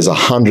 where there's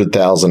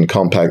 100,000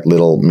 compact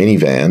little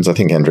minivans. I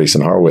think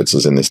Andreessen Horowitz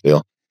is in this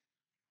deal,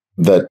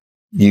 that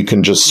you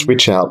can just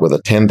switch out with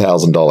a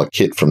 $10,000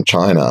 kit from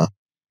China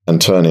and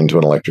turn into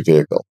an electric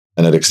vehicle.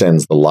 And it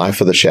extends the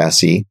life of the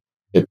chassis.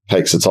 It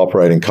takes its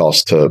operating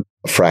cost to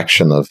a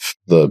fraction of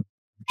the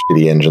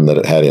shitty engine that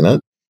it had in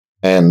it.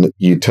 And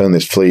you turn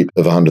this fleet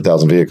of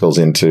 100,000 vehicles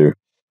into,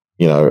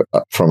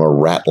 from a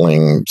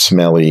rattling,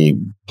 smelly,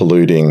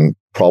 polluting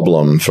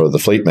problem for the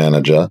fleet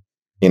manager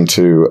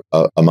into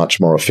a much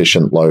more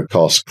efficient, low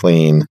cost,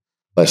 clean,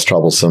 less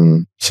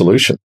troublesome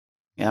solution.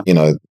 Yeah.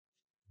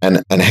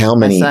 And how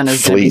many My son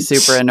is going to be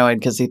fleets? super annoyed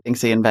because he thinks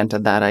he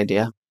invented that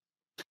idea.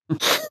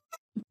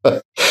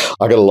 I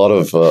got a lot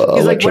of.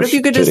 He's like, what if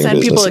you could just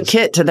send people a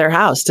kit to their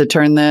house to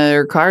turn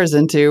their cars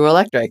into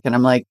electric? And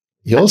I'm like,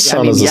 your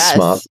son is yes.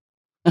 smart.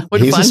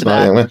 He's a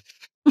smart young man.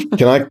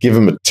 Can I give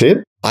him a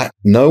tip?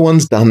 No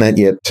one's done that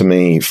yet to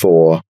me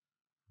for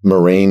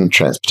marine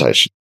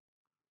transportation.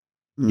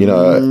 You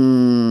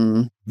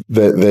know,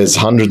 there's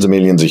hundreds of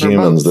millions of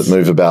humans that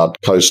move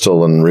about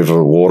coastal and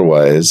river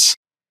waterways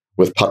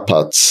with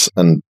putt-putts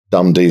and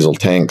dumb diesel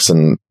tanks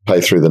and pay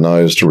through the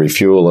nose to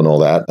refuel and all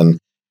that. And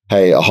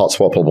hey, a hot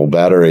swappable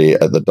battery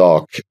at the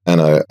dock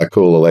and a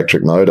cool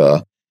electric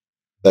motor,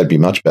 they'd be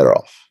much better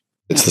off.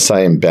 It's the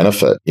same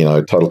benefit, you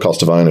know, total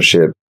cost of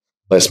ownership,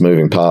 less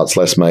moving parts,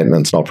 less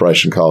maintenance and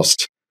operation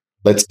cost.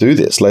 Let's do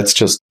this. Let's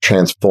just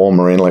transform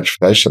marine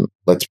electrification.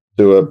 Let's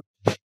do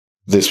a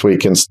This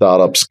Week in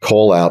Startups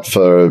call out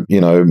for, you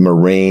know,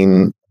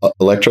 marine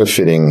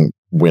electrofitting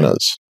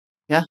winners.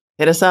 Yeah,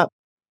 hit us up.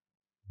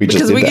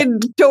 Because we can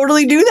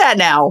totally do that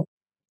now.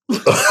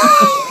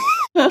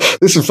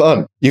 This is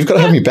fun. You've got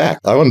to have me back.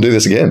 I want to do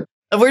this again.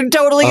 We're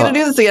totally going to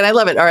do this again. I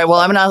love it. All right. Well,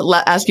 I'm going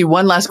to ask you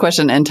one last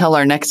question until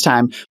our next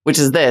time, which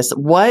is this.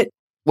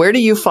 Where do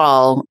you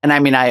fall? And I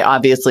mean, I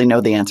obviously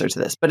know the answer to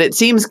this, but it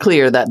seems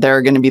clear that there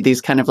are going to be these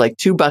kind of like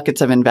two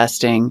buckets of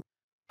investing,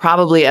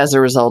 probably as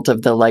a result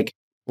of the like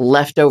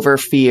leftover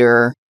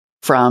fear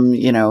from,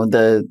 you know,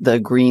 the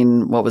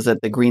green, what was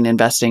it? The green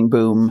investing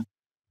boom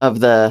of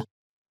the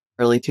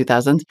early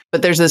 2000s.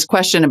 But there's this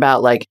question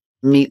about like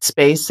meat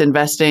space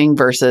investing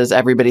versus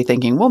everybody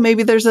thinking, well,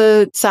 maybe there's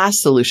a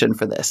SaaS solution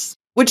for this,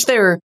 which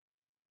there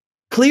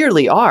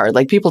clearly are.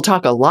 Like people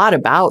talk a lot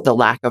about the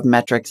lack of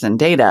metrics and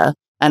data,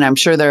 and I'm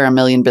sure there are a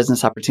million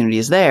business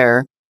opportunities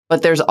there,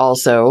 but there's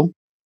also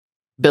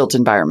built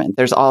environment.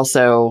 There's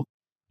also,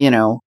 you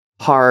know,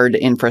 hard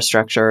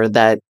infrastructure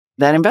that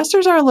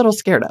investors are a little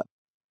scared of.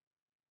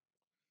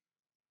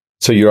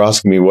 So you're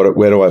asking me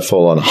where do I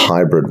fall on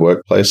hybrid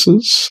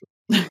workplaces?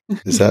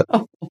 Is that?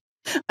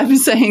 I'm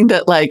saying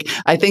that, like,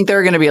 I think there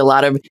are going to be a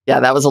lot of,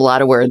 that was a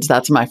lot of words.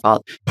 That's my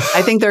fault.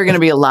 I think there are going to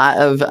be a lot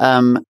of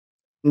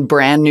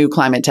brand new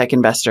climate tech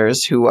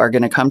investors who are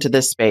going to come to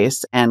this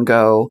space and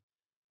go,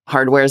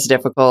 hardware is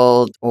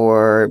difficult,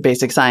 or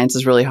basic science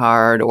is really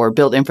hard, or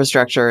built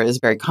infrastructure is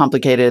very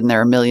complicated and there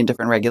are a million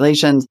different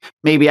regulations.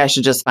 Maybe I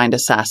should just find a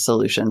SaaS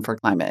solution for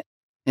climate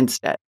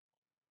instead.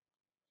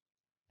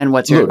 And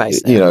what's your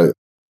advice there? You know,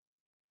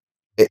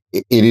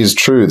 it is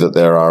true that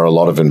there are a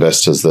lot of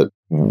investors that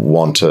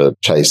want to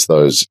chase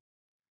those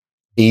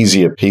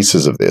easier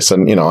pieces of this.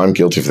 And, you know, I'm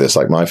guilty of this.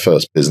 Like my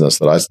first business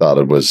that I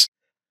started was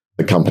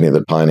the company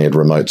that pioneered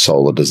remote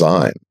solar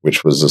design,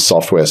 which was a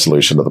software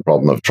solution to the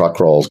problem of truck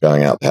rolls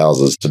going out to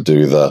houses to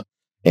do the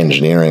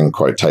engineering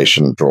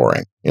quotation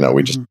drawing. You know,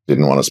 we just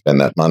didn't want to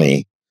spend that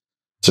money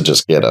to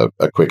just get a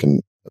quick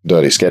and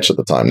dirty sketch at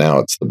the time. Now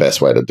it's the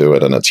best way to do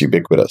it, and it's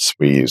ubiquitous.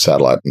 We use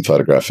satellite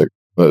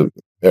and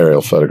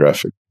aerial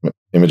photographic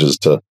images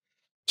to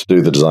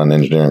do the design and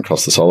engineering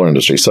across the solar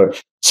industry. So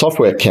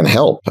software can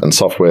help, and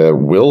software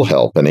will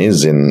help, and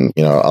is in,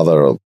 you know,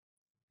 other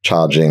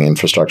charging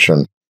infrastructure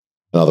and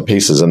other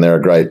pieces, and there are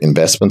great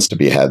investments to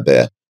be had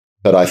there.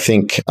 But I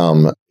think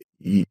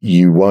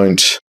you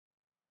won't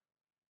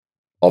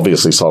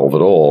obviously solve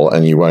it all,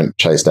 and you won't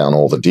chase down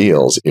all the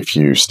deals if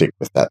you stick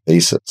with that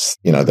thesis.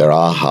 You know, there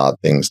are hard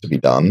things to be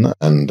done,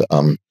 and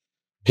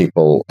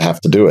people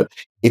have to do it.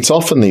 It's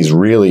often these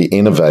really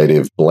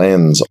innovative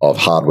blends of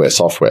hardware,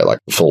 software, like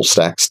the full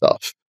stack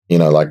stuff. You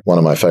know, like one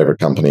of my favorite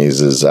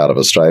companies is out of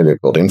Australia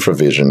called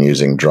Infravision,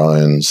 using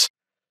drones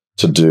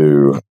to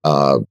do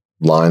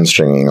line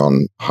stringing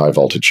on high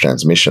voltage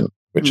transmission,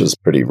 which is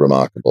pretty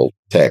remarkable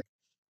tech.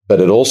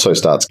 But it also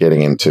starts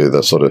getting into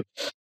the sort of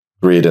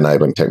grid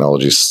enabling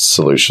technology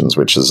solutions,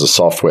 which is a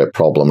software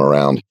problem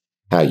around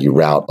how you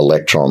route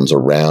electrons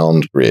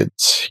around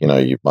grids. You know,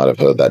 you might have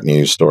heard that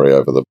news story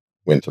over the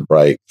winter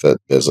break that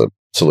there's a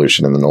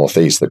solution in the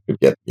Northeast that could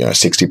get, you know,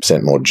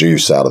 60% more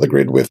juice out of the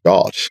grid we've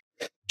got,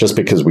 just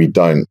because we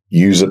don't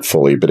use it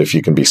fully. But if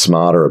you can be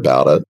smarter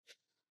about it,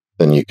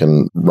 then you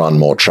can run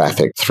more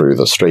traffic through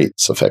the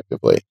streets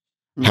effectively.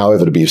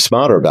 However, to be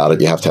smarter about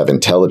it, you have to have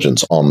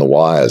intelligence on the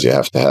wires. You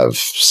have to have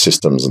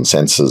systems and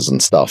sensors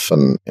and stuff,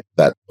 and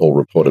that all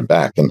reported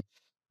back. And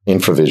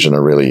Infravision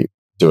are really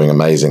doing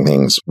amazing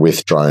things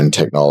with drone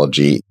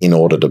technology in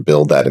order to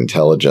build that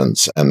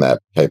intelligence and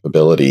that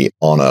capability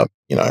on a,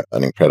 you know,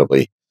 an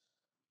incredibly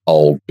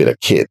old bit of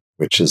kit,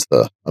 which is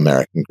the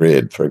American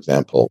grid, for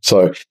example.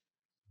 So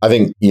I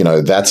think, you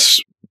know, that's,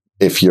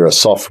 if you're a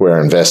software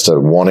investor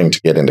wanting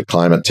to get into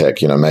climate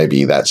tech, you know,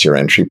 maybe that's your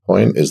entry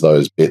point, is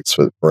those bits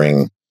that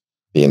bring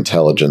the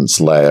intelligence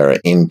layer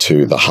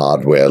into the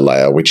hardware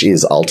layer, which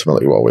is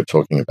ultimately what we're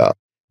talking about.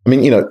 I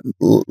mean, you know,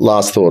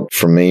 last thought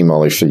from me,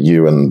 Molly, for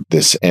you and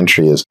this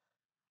entry is,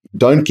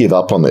 don't give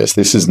up on this.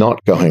 This is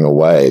not going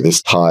away.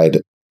 This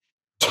tide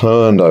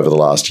turned over the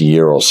last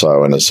year or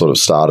so and has sort of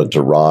started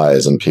to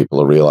rise, and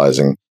people are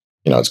realizing,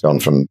 you know, it's gone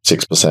from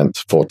 6%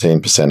 to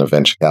 14% of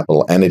venture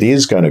capital, and it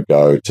is going to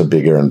go to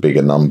bigger and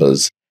bigger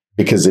numbers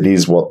because it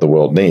is what the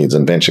world needs.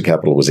 And venture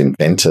capital was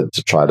invented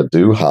to try to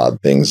do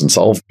hard things and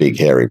solve big,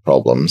 hairy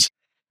problems.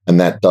 And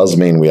that does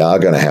mean we are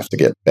going to have to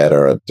get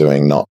better at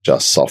doing not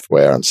just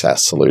software and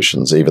SaaS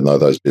solutions, even though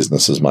those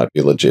businesses might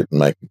be legit and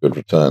make a good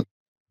return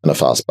and a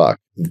fast buck.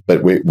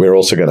 But we're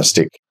also going to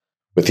stick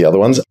with the other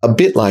ones. A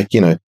bit like,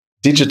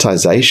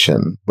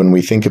 digitization, when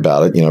we think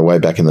about it, way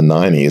back in the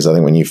 90s, I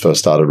think when you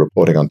first started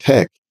reporting on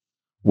tech,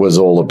 was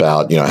all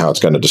about, how it's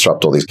going to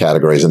disrupt all these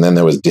categories. And then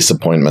there was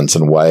disappointments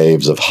and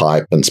waves of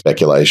hype and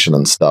speculation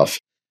and stuff.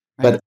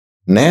 Right. But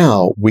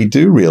now we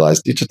do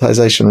realize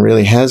digitization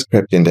really has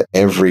crept into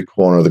every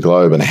corner of the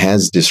globe and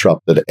has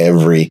disrupted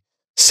every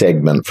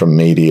segment from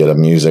media to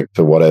music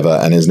to whatever,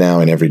 and is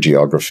now in every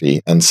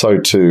geography. And so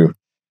too,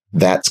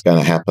 that's going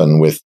to happen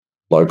with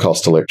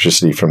low-cost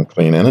electricity from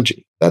clean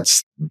energy.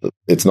 It's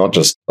not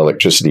just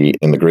electricity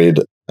in the grid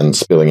and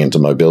spilling into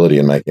mobility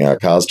and making our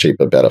cars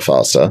cheaper, better,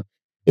 faster.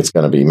 It's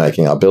going to be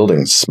making our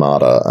buildings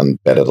smarter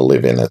and better to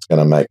live in. It's going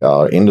to make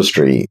our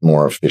industry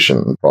more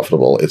efficient and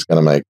profitable. It's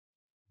going to make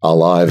our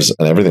lives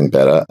and everything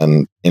better.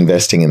 And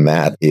investing in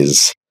that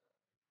is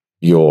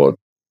your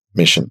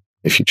mission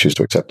if you choose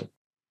to accept it.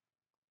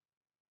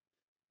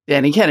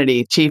 Danny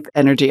Kennedy, Chief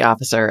Energy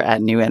Officer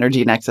at New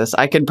Energy Nexus.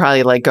 I could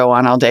probably go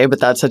on all day, but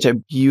that's such a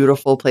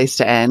beautiful place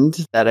to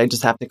end that I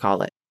just have to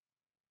call it.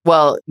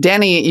 Well,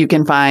 Danny, you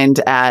can find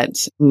at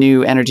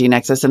New Energy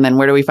Nexus. And then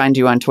where do we find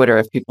you on Twitter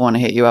if people want to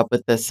hit you up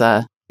with this,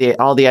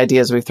 all the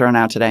ideas we've thrown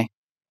out today?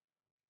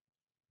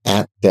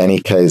 At Danny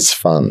K's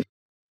Fun.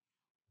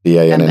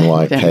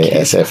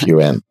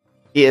 DANNYKSFUN.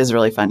 He is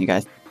really fun, you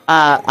guys.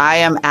 I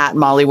am at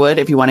Mollywood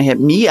if you want to hit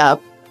me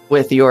up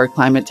with your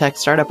climate tech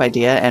startup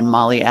idea, and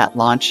Molly at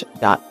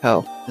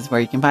launch.co is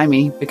where you can find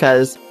me,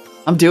 because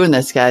I'm doing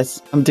this,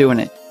 guys. I'm doing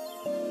it.